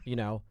 even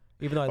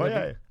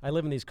though I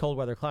live in these cold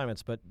weather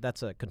climates, but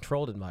that's a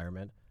controlled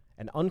environment.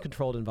 An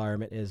uncontrolled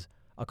environment is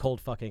a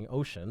cold fucking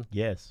ocean.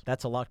 Yes.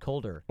 That's a lot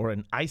colder. Or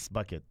an ice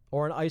bucket.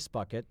 Or an ice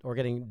bucket, or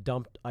getting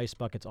dumped ice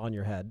buckets on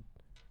your head.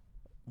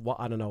 Well,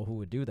 I don't know who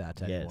would do that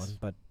to anyone,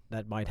 but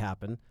that might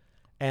happen.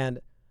 And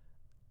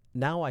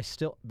now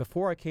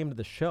before I came to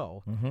the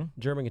show,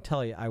 Jeremy can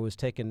tell you,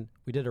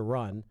 we did a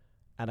run,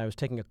 and I was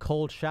taking a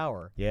cold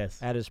shower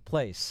at his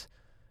place,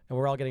 and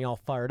we're all getting all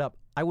fired up.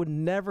 I would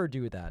never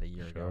do that a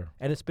year ago.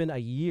 And it's been a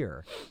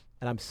year,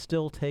 and I'm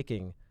still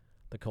taking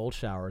the cold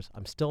showers.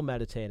 I'm still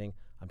meditating.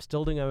 I'm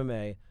still doing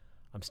MMA.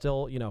 I'm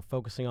still,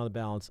 focusing on the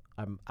balance.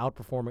 I'm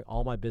outperforming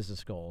all my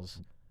business goals.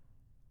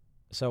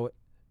 So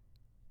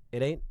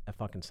it ain't a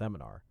fucking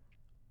seminar.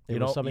 It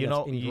was something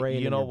that's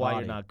ingrained in your why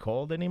body. You're not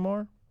cold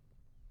anymore?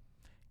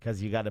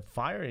 Because you got a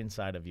fire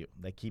inside of you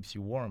that keeps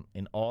you warm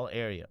in all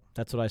area.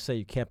 That's what I say.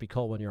 You can't be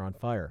cold when you're on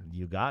fire.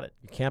 You got it.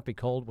 You can't be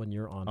cold when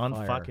you're on fire.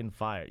 On fucking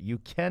fire. You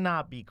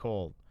cannot be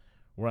cold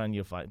when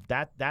you're fire.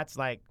 That's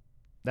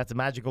a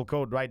magical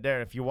code right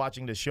there. If you're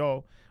watching the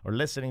show or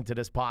listening to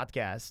this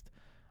podcast,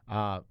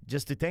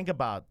 just to think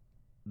about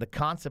the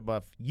concept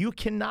of you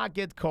cannot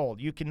get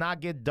cold, you cannot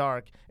get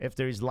dark if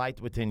there is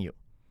light within you.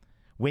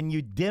 When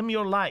you dim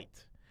your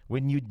light,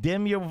 when you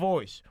dim your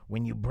voice,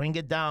 when you bring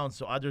it down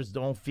so others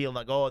don't feel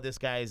like, oh, this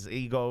guy's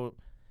ego,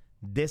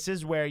 this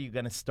is where you're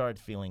going to start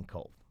feeling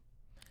cold.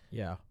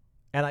 Yeah.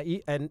 And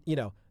even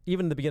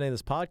in the beginning of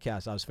this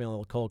podcast, I was feeling a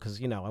little cold because,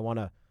 I want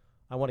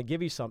to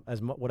give you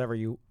whatever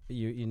you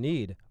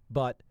need,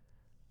 but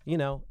you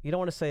don't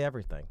want to say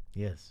everything.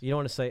 Yes. You don't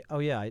want to say, oh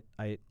yeah,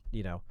 I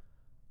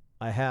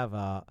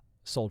have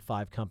sold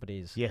 5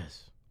 companies.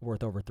 Yes.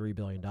 Worth over $3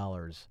 billion,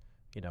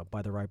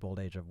 by the ripe old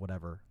age of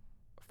whatever,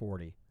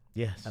 40.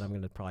 Yes. And I'm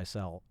going to probably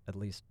sell at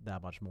least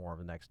that much more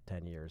over the next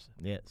 10 years.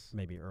 Yes.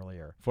 Maybe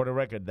earlier. For the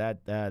record,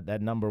 that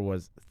number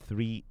was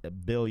 3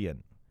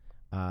 billion.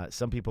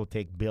 Some people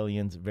take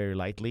billions very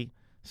lightly,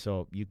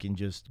 so you can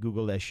just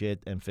Google that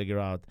shit and figure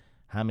out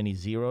how many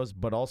zeros.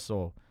 But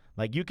also,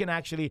 like, you can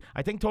actually,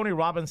 I think Tony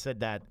Robbins said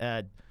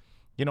that,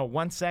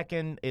 1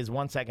 second is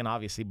 1 second,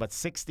 obviously, but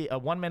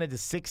 1 minute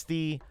is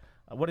 60.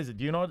 What is it?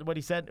 Do you know what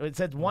he said? It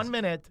said 1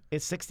 minute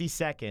is 60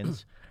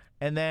 seconds,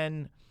 and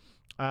then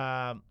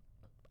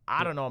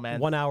I don't know, man.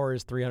 1 hour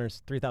is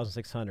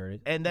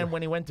 3,600. And then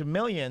when he went to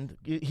million,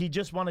 he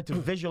just wanted to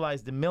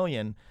visualize the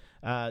million.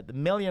 The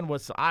million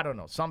was, I don't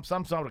know, some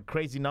sort of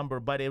crazy number,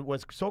 but it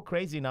was so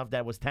crazy enough that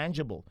it was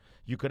tangible.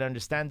 You could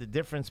understand the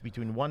difference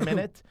between 1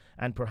 minute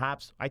and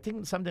perhaps, I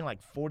think something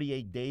like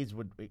 48 days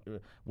would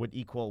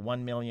equal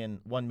 1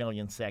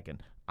 million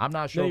second. I'm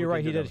not sure. No, you're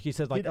right. He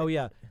said like,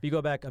 if you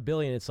go back a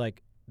billion, it's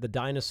like the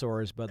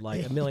dinosaurs, but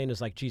like a million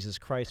is like Jesus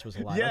Christ was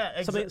alive. Yeah,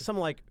 like,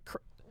 something like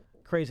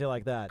crazy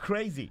like that.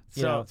 Crazy.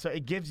 So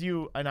it gives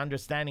you an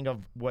understanding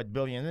of what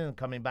billion is, and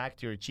coming back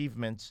to your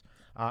achievements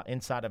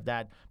inside of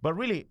that. But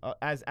really,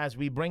 as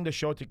we bring the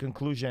show to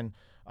conclusion,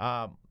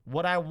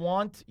 what I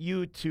want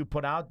you to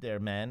put out there,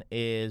 man,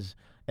 is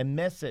a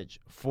message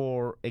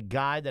for a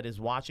guy that is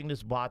watching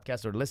this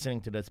podcast or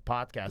listening to this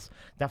podcast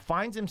that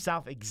finds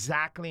himself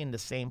exactly in the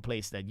same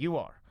place that you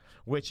are,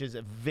 which is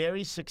a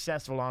very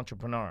successful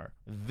entrepreneur,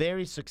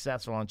 very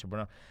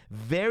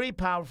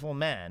powerful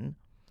man,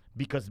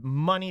 because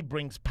money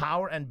brings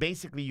power, and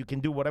basically you can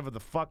do whatever the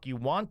fuck you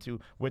want to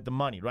with the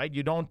money, right?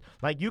 You don't,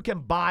 like, you can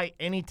buy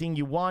anything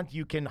you want,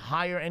 you can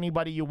hire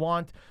anybody you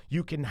want,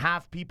 you can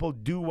have people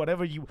do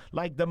whatever you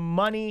like. The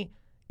money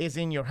is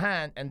in your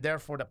hand, and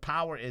therefore the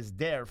power is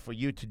there for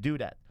you to do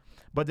that.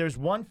 But there's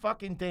one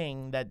fucking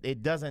thing that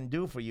it doesn't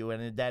do for you,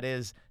 and that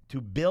is to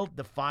build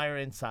the fire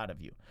inside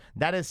of you.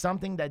 That is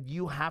something that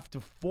you have to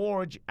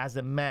forge as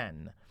a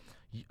man.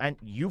 And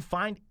you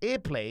find a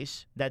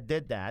place that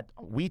did that.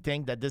 We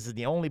think that this is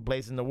the only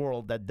place in the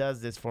world that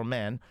does this for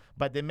men,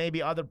 but there may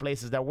be other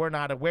places that we're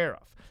not aware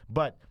of.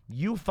 But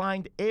you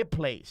find a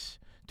place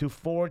to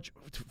forge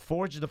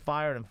the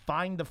fire and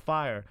find the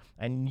fire,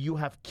 and you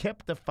have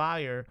kept the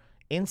fire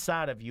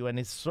inside of you, and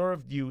it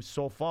served you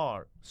so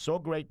far so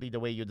greatly the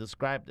way you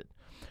described it.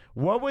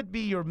 What would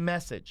be your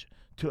message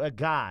to a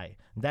guy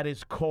that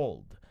is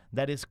cold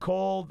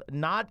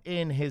not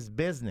in his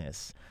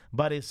business,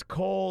 but is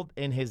cold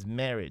in his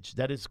marriage,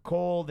 that is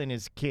cold in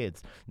his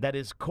kids, that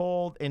is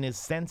cold in his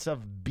sense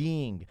of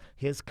being,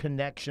 his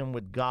connection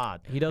with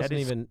God? He doesn't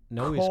even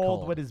know he's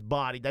cold with his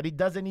body, that he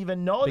doesn't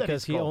even know that he's cold.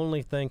 Because he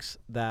only thinks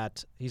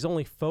that he's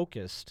only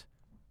focused.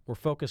 Where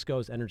focus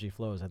goes, energy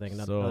flows. I think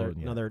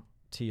another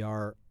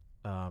TR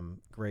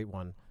great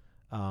one.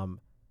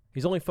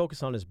 He's only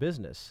focused on his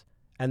business.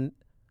 And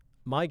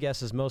my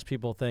guess is most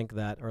people think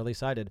that, or at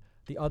least I did,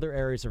 the other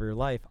areas of your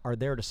life are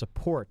there to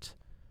support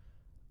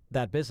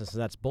that business,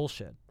 and that's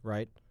bullshit,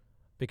 right?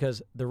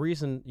 Because the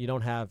reason you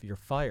don't have your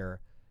fire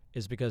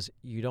is because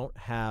you don't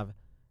have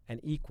an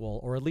equal,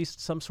 or at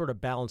least some sort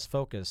of balanced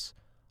focus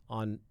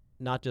on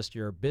not just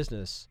your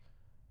business,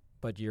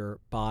 but your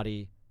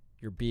body,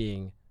 your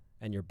being,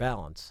 and your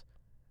balance.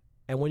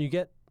 And when you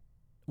get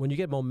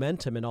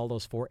momentum in all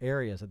those 4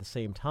 areas at the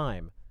same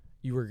time,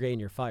 you regain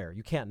your fire.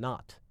 You can't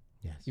not.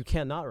 Yes. You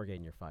cannot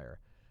regain your fire.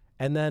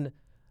 And then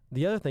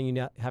the other thing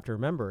you have to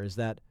remember is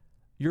that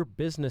your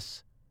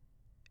business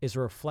is a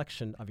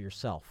reflection of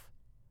yourself.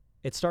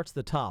 It starts at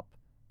the top,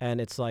 and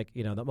it's like,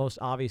 the most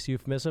obvious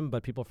euphemism,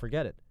 but people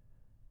forget it.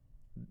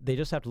 They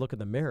just have to look in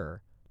the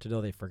mirror to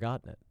know they've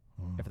forgotten it.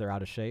 If they're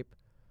out of shape,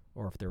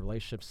 or if their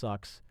relationship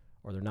sucks,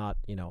 or they're not,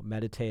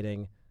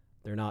 meditating,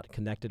 they're not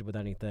connected with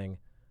anything.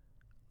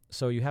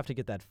 So you have to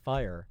get that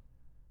fire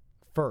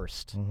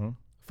first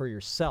for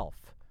yourself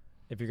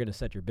if you're going to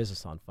set your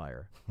business on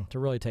fire to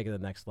really take it to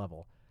the next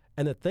level.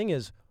 And the thing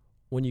is,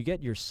 when you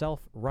get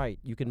yourself right,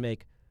 you can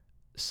make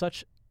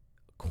such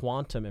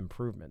quantum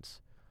improvements.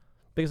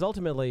 Because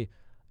ultimately,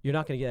 you're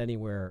not going to get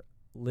anywhere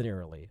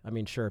linearly. I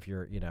mean, sure, if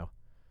you're,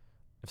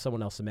 if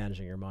someone else is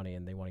managing your money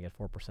and they want to get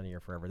 4% a year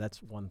forever,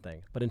 that's one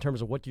thing. But in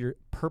terms of what your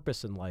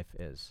purpose in life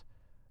is,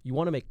 you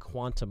want to make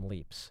quantum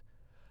leaps.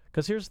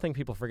 Because here's the thing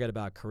people forget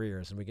about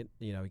careers, and we get,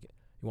 you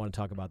want to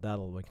talk about that a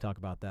little. We can talk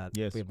about that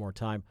if we have more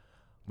time.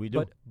 We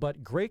do.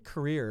 But great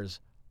careers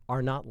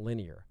are not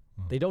linear.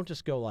 They don't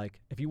just go like,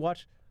 if you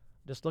watch,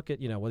 just look at,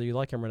 whether you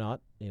like him or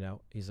not,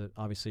 he's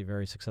obviously a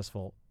very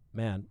successful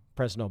man,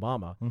 President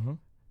Obama.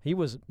 He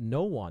was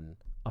no one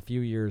a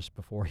few years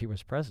before he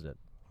was president.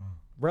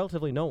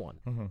 Relatively no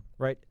one,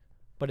 right?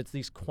 but it's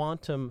these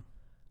quantum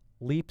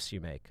leaps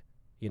you make,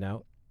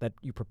 that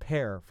you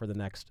prepare for the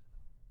next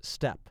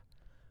step.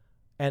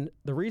 And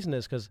the reason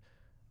is because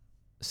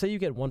say you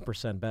get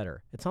 1%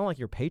 better. It's not like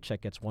your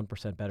paycheck gets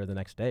 1% better the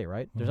next day,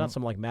 right? There's not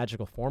some like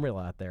magical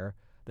formula out there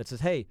that says,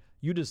 hey,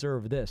 you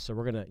deserve this, so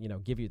we're going to,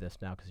 give you this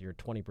now because you're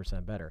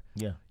 20% better.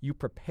 Yeah. You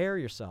prepare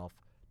yourself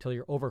till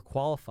you're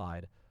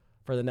overqualified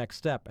for the next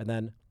step, and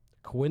then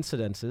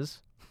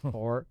coincidences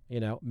or,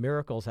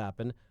 miracles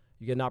happen.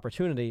 You get an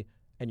opportunity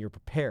and you're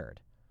prepared.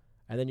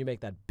 And then you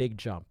make that big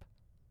jump.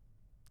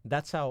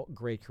 That's how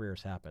great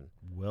careers happen.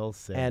 Well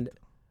said. And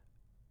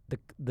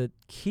the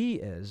key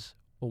is,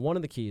 one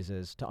of the keys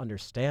is to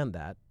understand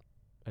that,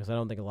 because I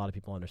don't think a lot of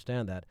people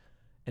understand that.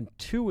 And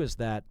two is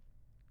that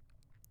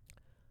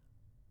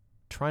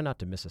try not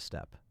to miss a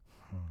step,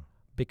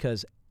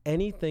 because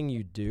anything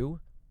you do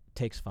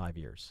takes 5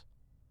 years.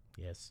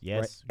 Yes.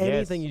 Right?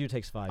 Anything you do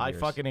takes 5 years. I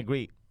fucking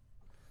agree.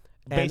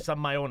 Based on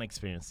my own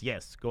experience.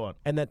 Yes, go on.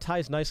 And that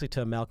ties nicely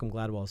to Malcolm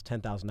Gladwell's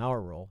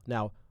 10,000-hour rule.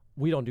 Now,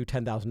 we don't do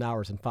 10,000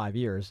 hours in 5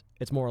 years.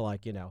 It's more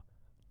like,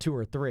 2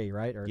 or 3,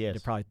 right? Or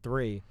probably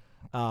 3.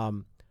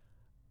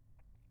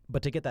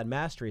 But to get that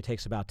mastery, it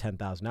takes about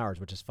 10,000 hours,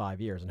 which is 5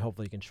 years. And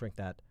hopefully you can shrink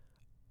that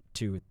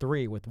to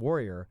 3 with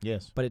Warrior.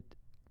 Yes. But it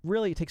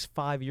takes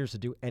 5 years to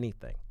do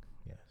anything.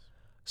 Yes.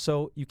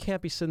 So you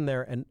can't be sitting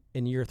there and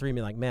in year 3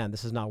 being like, man,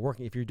 this is not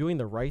working. If you're doing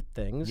the right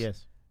things,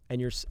 yes,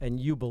 and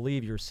you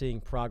believe you're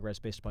seeing progress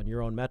based upon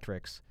your own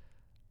metrics,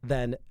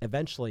 then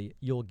eventually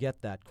you'll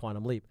get that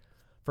quantum leap.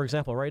 For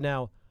example, right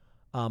now,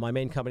 my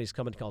main company is a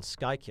company called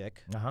Skykick.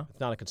 It's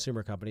not a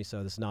consumer company,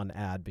 so this is not an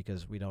ad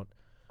because we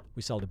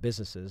sell to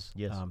businesses,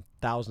 yes,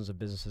 thousands of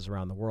businesses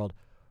around the world.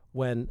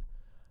 When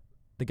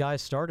the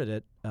guys started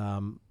it,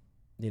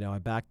 I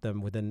backed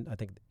them within, I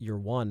think, year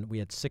 1. We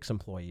had 6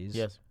 employees.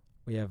 Yes.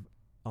 We have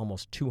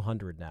almost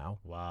 200 now.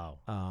 Wow.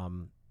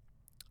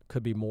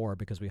 Could be more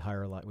because we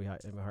hire a lot.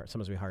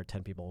 Sometimes we hire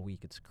 10 people a week.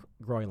 It's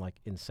growing like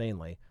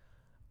insanely.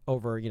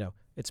 Over,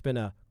 it's been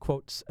a,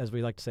 quote, as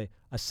we like to say,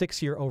 a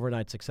 6-year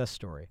overnight success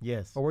story.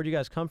 Yes. Or where'd you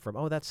guys come from?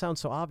 Oh, that sounds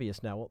so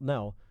obvious now. Well,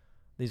 no.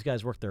 These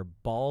guys worked their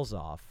balls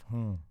off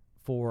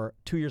for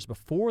 2 years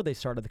before they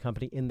started the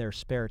company in their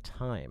spare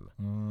time.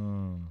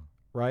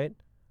 Right?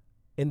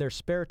 In their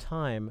spare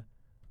time,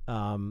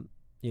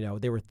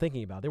 they were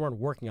thinking about it. They weren't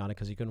working on it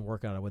because you couldn't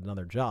work on it with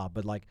another job.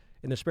 But like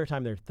in their spare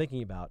time, they're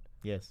thinking about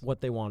what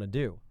they want to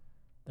do.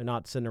 They're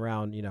not sitting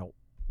around,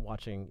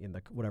 watching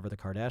whatever the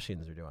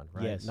Kardashians are doing,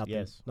 right?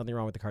 Yes. Nothing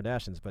wrong with the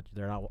Kardashians, but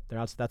they're not.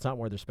 That's not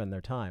where they're spending their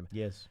time.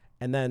 Yes.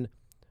 And then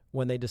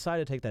when they decide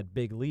to take that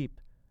big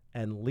leap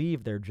and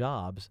leave their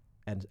jobs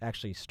and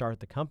actually start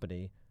the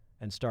company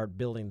and start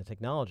building the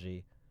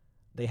technology,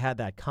 they had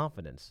that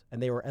confidence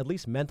and they were at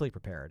least mentally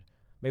prepared.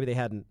 Maybe they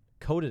hadn't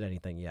coded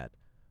anything yet,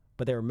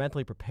 but they were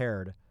mentally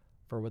prepared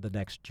for the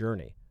next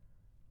journey.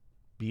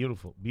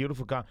 Beautiful.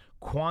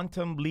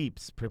 Quantum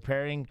leaps,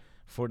 preparing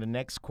for the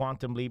next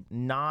quantum leap,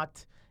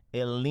 not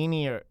a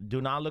linear.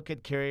 Do not look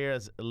at career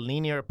as a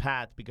linear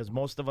path, because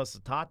most of us are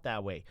taught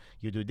that way.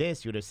 You do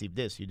this, you receive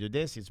this. You do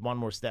this, it's one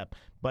more step.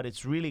 But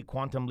it's really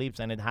quantum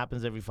leaps, and it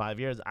happens every 5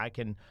 years.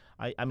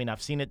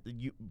 I've seen it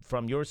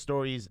from your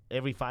stories.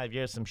 Every 5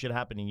 years, some shit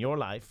happened in your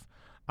life.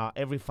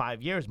 Every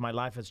 5 years, my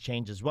life has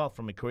changed as well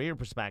from a career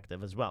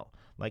perspective as well.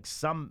 Like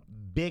some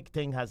big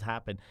thing has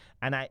happened.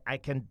 And I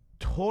can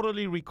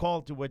totally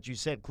recall to what you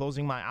said,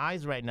 closing my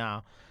eyes right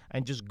now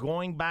and just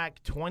going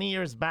back 20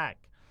 years back.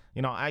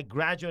 I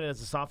graduated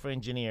as a software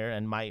engineer,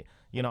 and I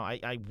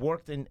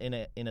worked in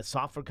a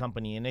software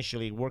company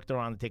initially, worked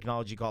around the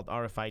technology called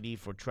RFID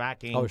for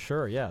tracking. Oh,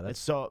 sure, yeah.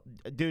 So,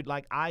 dude,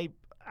 like I've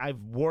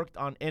worked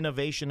on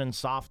innovation and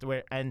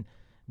software, and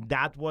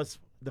that was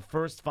the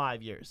first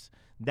 5 years.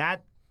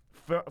 That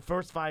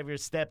first 5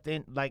 years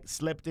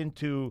slipped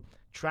into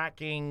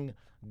tracking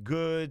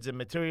goods and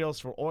materials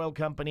for oil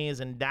companies,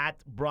 and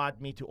that brought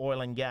me to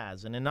oil and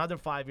gas. And another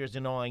 5 years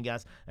in oil and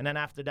gas, and then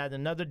after that,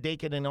 another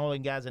decade in oil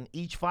and gas. And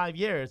each 5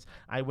 years,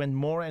 I went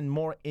more and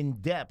more in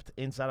depth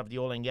inside of the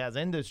oil and gas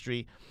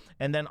industry.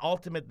 And then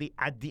ultimately,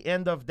 at the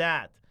end of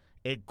that,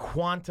 a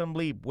quantum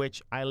leap,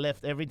 which I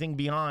left everything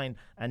behind,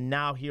 and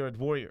now here at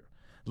Warrior.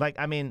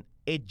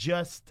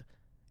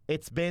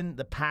 It's been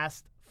the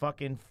past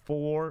fucking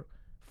 4-5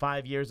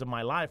 years of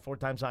my life, 4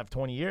 times 5,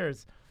 20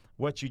 years,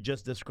 what you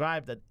just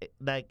described,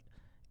 that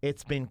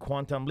it's been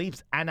quantum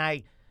leaps. And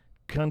I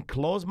can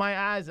close my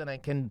eyes and I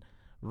can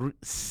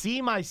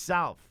see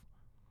myself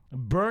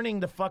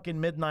burning the fucking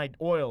midnight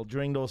oil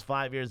during those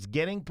 5 years,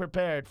 getting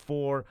prepared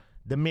for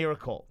the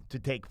miracle to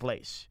take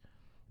place,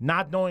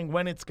 not knowing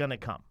when it's going to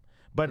come.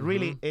 But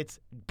really, it's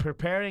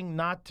preparing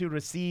not to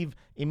receive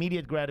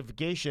immediate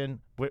gratification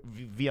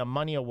via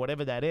money or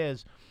whatever that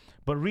is,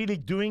 but really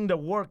doing the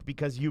work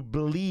because you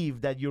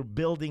believe that you're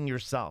building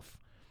yourself,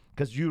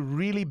 because you're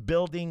really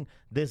building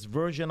this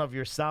version of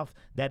yourself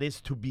that is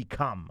to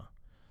become.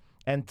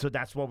 And so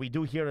that's what we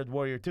do here at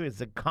Warrior 2,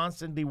 is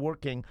constantly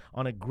working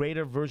on a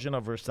greater version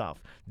of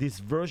yourself, this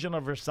version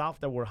of yourself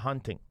that we're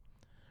hunting.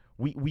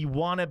 We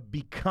want to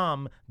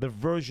become the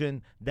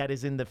version that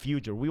is in the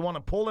future. We want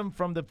to pull him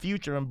from the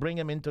future and bring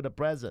him into the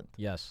present.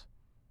 Yes.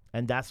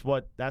 And that's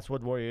what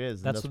Warrior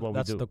is. And that's what we do.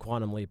 That's the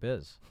quantum leap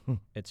is.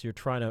 It's you're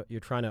trying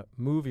to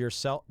move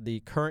yourself,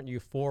 the current you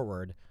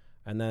forward,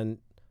 and then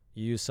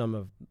you use some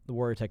of the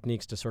Warrior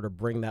techniques to sort of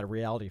bring that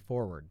reality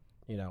forward,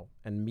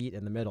 and meet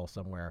in the middle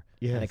somewhere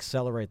and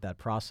accelerate that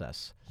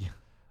process. Yeah.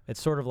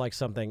 It's sort of like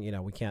something,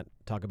 we can't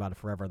talk about it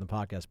forever on the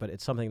podcast, but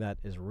it's something that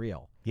is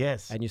real.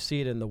 Yes. And you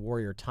see it in the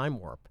Warrior time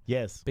warp.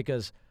 Yes.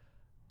 Because,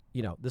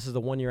 this is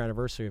the 1 year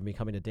anniversary of me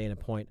coming to Dana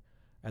Point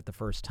at the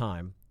first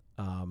time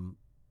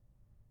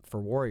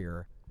for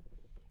Warrior.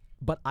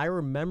 But I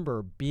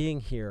remember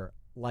being here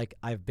like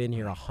I've been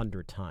here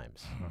 100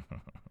 times.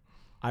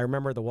 I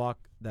remember the walk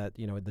that,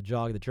 the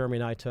jog that Jeremy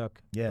and I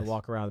took, the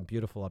walk around,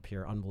 beautiful up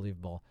here,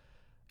 unbelievable.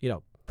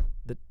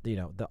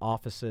 The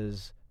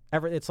offices,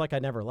 it's like I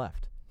never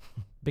left.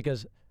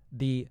 Because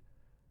the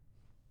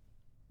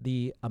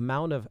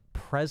amount of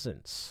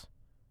presence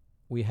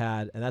we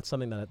had, and that's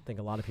something that I think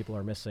a lot of people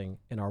are missing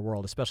in our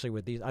world, especially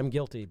with these. I'm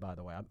guilty, by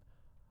the way.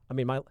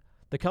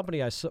 The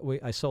company I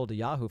sold to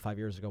Yahoo 5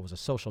 years ago was a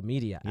social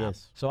media app.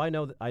 Yes. So I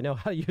know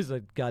how to use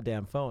a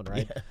goddamn phone,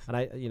 right? Yes.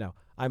 And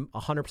I'm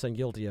 100%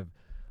 guilty of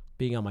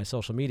being on my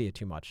social media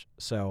too much.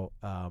 So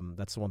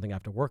that's the one thing I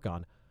have to work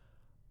on.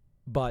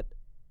 But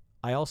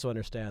I also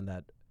understand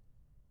that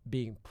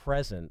being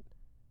present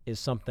is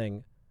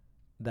something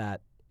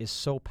that is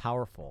so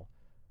powerful,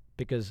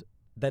 because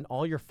then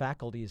all your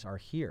faculties are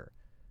here.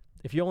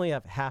 If you only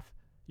have half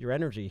your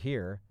energy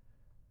here,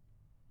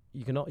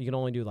 you can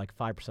only do like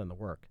 5% of the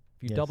work.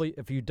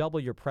 If you double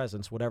your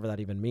presence, whatever that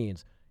even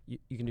means,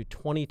 you can do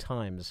 20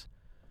 times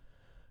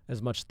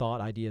as much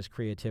thought, ideas,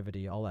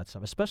 creativity, all that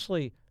stuff,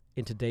 especially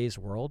in today's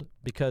world,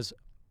 because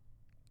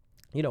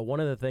one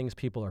of the things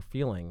people are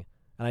feeling,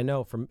 and I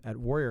know from at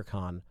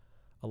WarriorCon,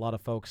 a lot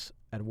of folks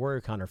at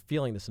WarriorCon are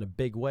feeling this in a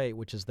big way,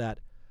 which is that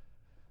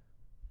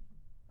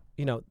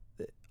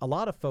a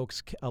lot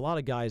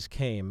of guys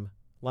came,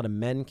 a lot of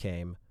men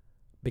came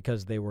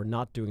because they were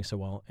not doing so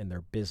well in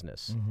their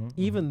business,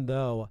 even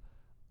though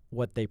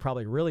what they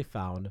probably really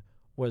found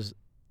was,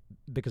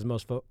 because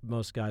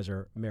most guys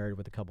are married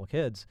with a couple of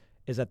kids,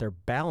 is that their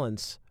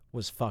balance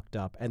was fucked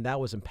up, and that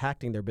was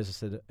impacting their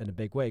business in a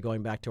big way.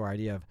 Going back to our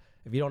idea of,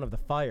 if you don't have the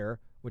fire,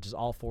 which is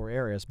all 4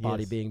 areas,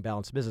 body, being,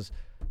 balance, business,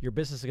 your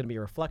business is going to be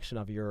a reflection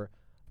of your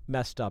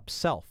messed up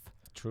self.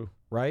 True.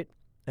 Right?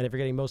 And if you're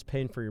getting most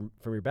pain from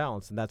your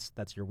balance, then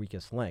that's your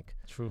weakest link.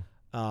 True.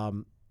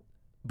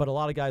 But a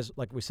lot of guys,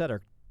 like we said,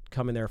 are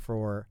coming there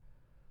for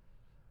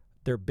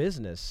their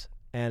business,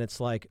 and it's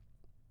like,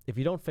 if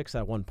you don't fix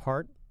that one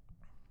part,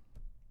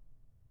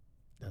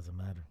 doesn't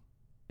matter.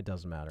 It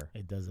doesn't matter.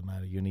 It doesn't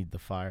matter. You need the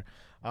fire.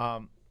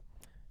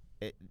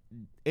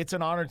 It's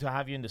an honor to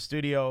have you in the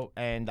studio,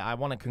 and I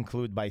want to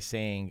conclude by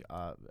saying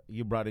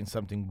you brought in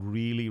something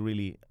really,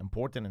 really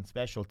important and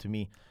special to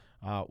me,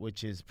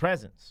 which is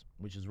presence,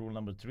 which is rule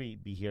number 3,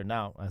 be here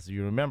now, as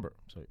you remember.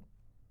 So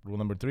rule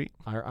number 3.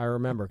 I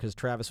remember, because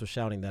Travis was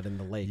shouting that in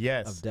the lake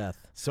of death.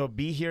 So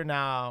be here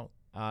now,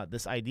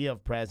 this idea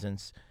of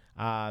presence.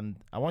 I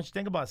want you to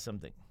think about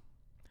something.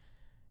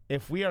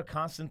 If we are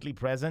constantly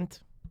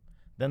present,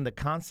 then the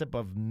concept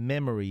of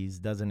memories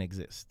doesn't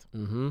exist.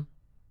 Mm-hmm.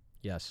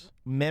 Yes.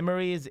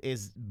 Memories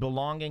is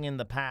belonging in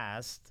the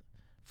past,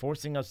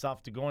 forcing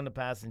ourselves to go in the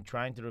past and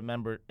trying to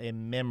remember a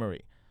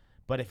memory.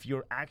 But if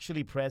you're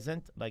actually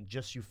present, like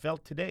just you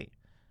felt today,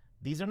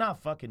 these are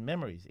not fucking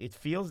memories. It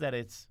feels that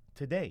it's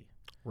today.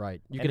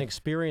 Right. You can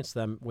experience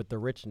them with the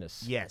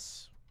richness.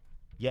 Yes.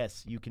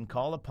 Yes, you can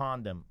call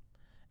upon them,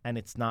 and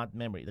it's not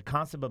memory. The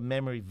concept of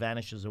memory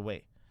vanishes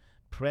away.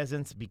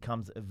 Presence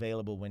becomes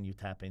available when you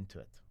tap into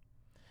it.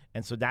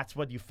 And so that's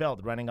what you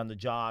felt running on the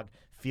jog,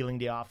 feeling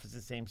the office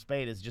the same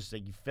space. It's just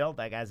like you felt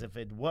like as if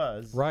it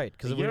was right,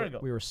 because a year ago.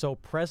 We were so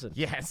present.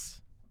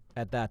 Yes.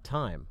 At that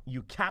time.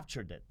 You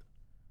captured it,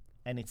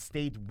 and it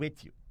stayed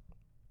with you.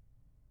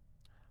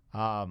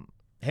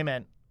 Hey,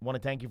 man, want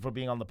to thank you for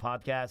being on the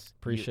podcast.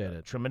 Appreciate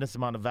it. Tremendous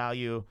amount of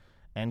value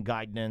and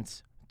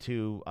guidance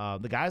to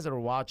the guys that are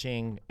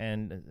watching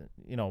and,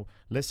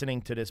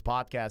 listening to this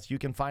podcast. You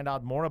can find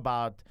out more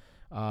about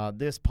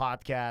this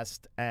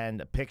podcast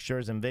and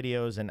pictures and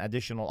videos and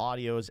additional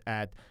audios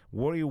at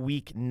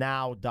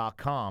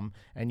warriorweeknow.com.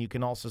 And you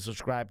can also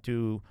subscribe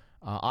to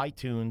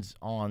iTunes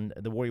on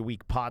the Warrior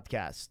Week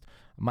podcast.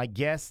 My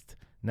guest,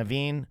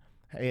 Navin,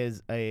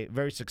 is a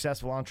very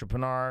successful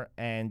entrepreneur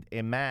and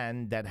a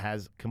man that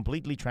has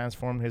completely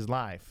transformed his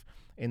life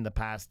in the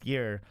past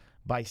year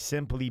by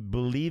simply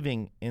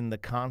believing in the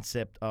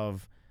concept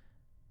of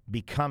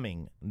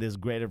becoming this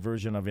greater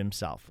version of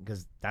himself,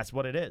 because that's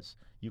what it is.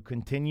 You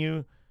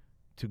continue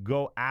to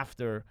go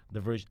after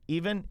the version.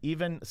 Even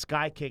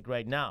Skykick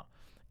right now,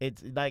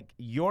 it's like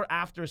you're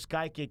after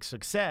Skykick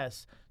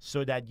success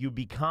so that you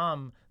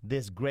become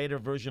this greater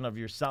version of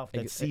yourself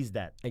that sees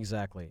that.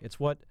 Exactly. It's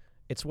what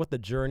the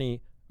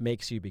journey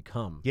makes you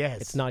become.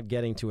 Yes. It's not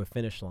getting to a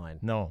finish line.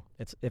 No.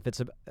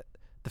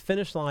 The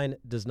finish line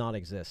does not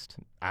exist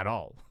at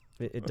all.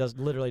 It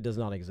literally does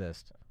not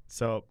exist.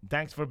 So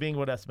thanks for being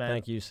with us, man.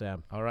 Thank you,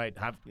 Sam. All right.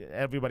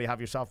 Everybody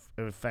have yourself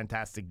a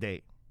fantastic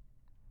day.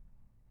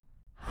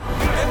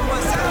 It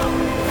was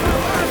out.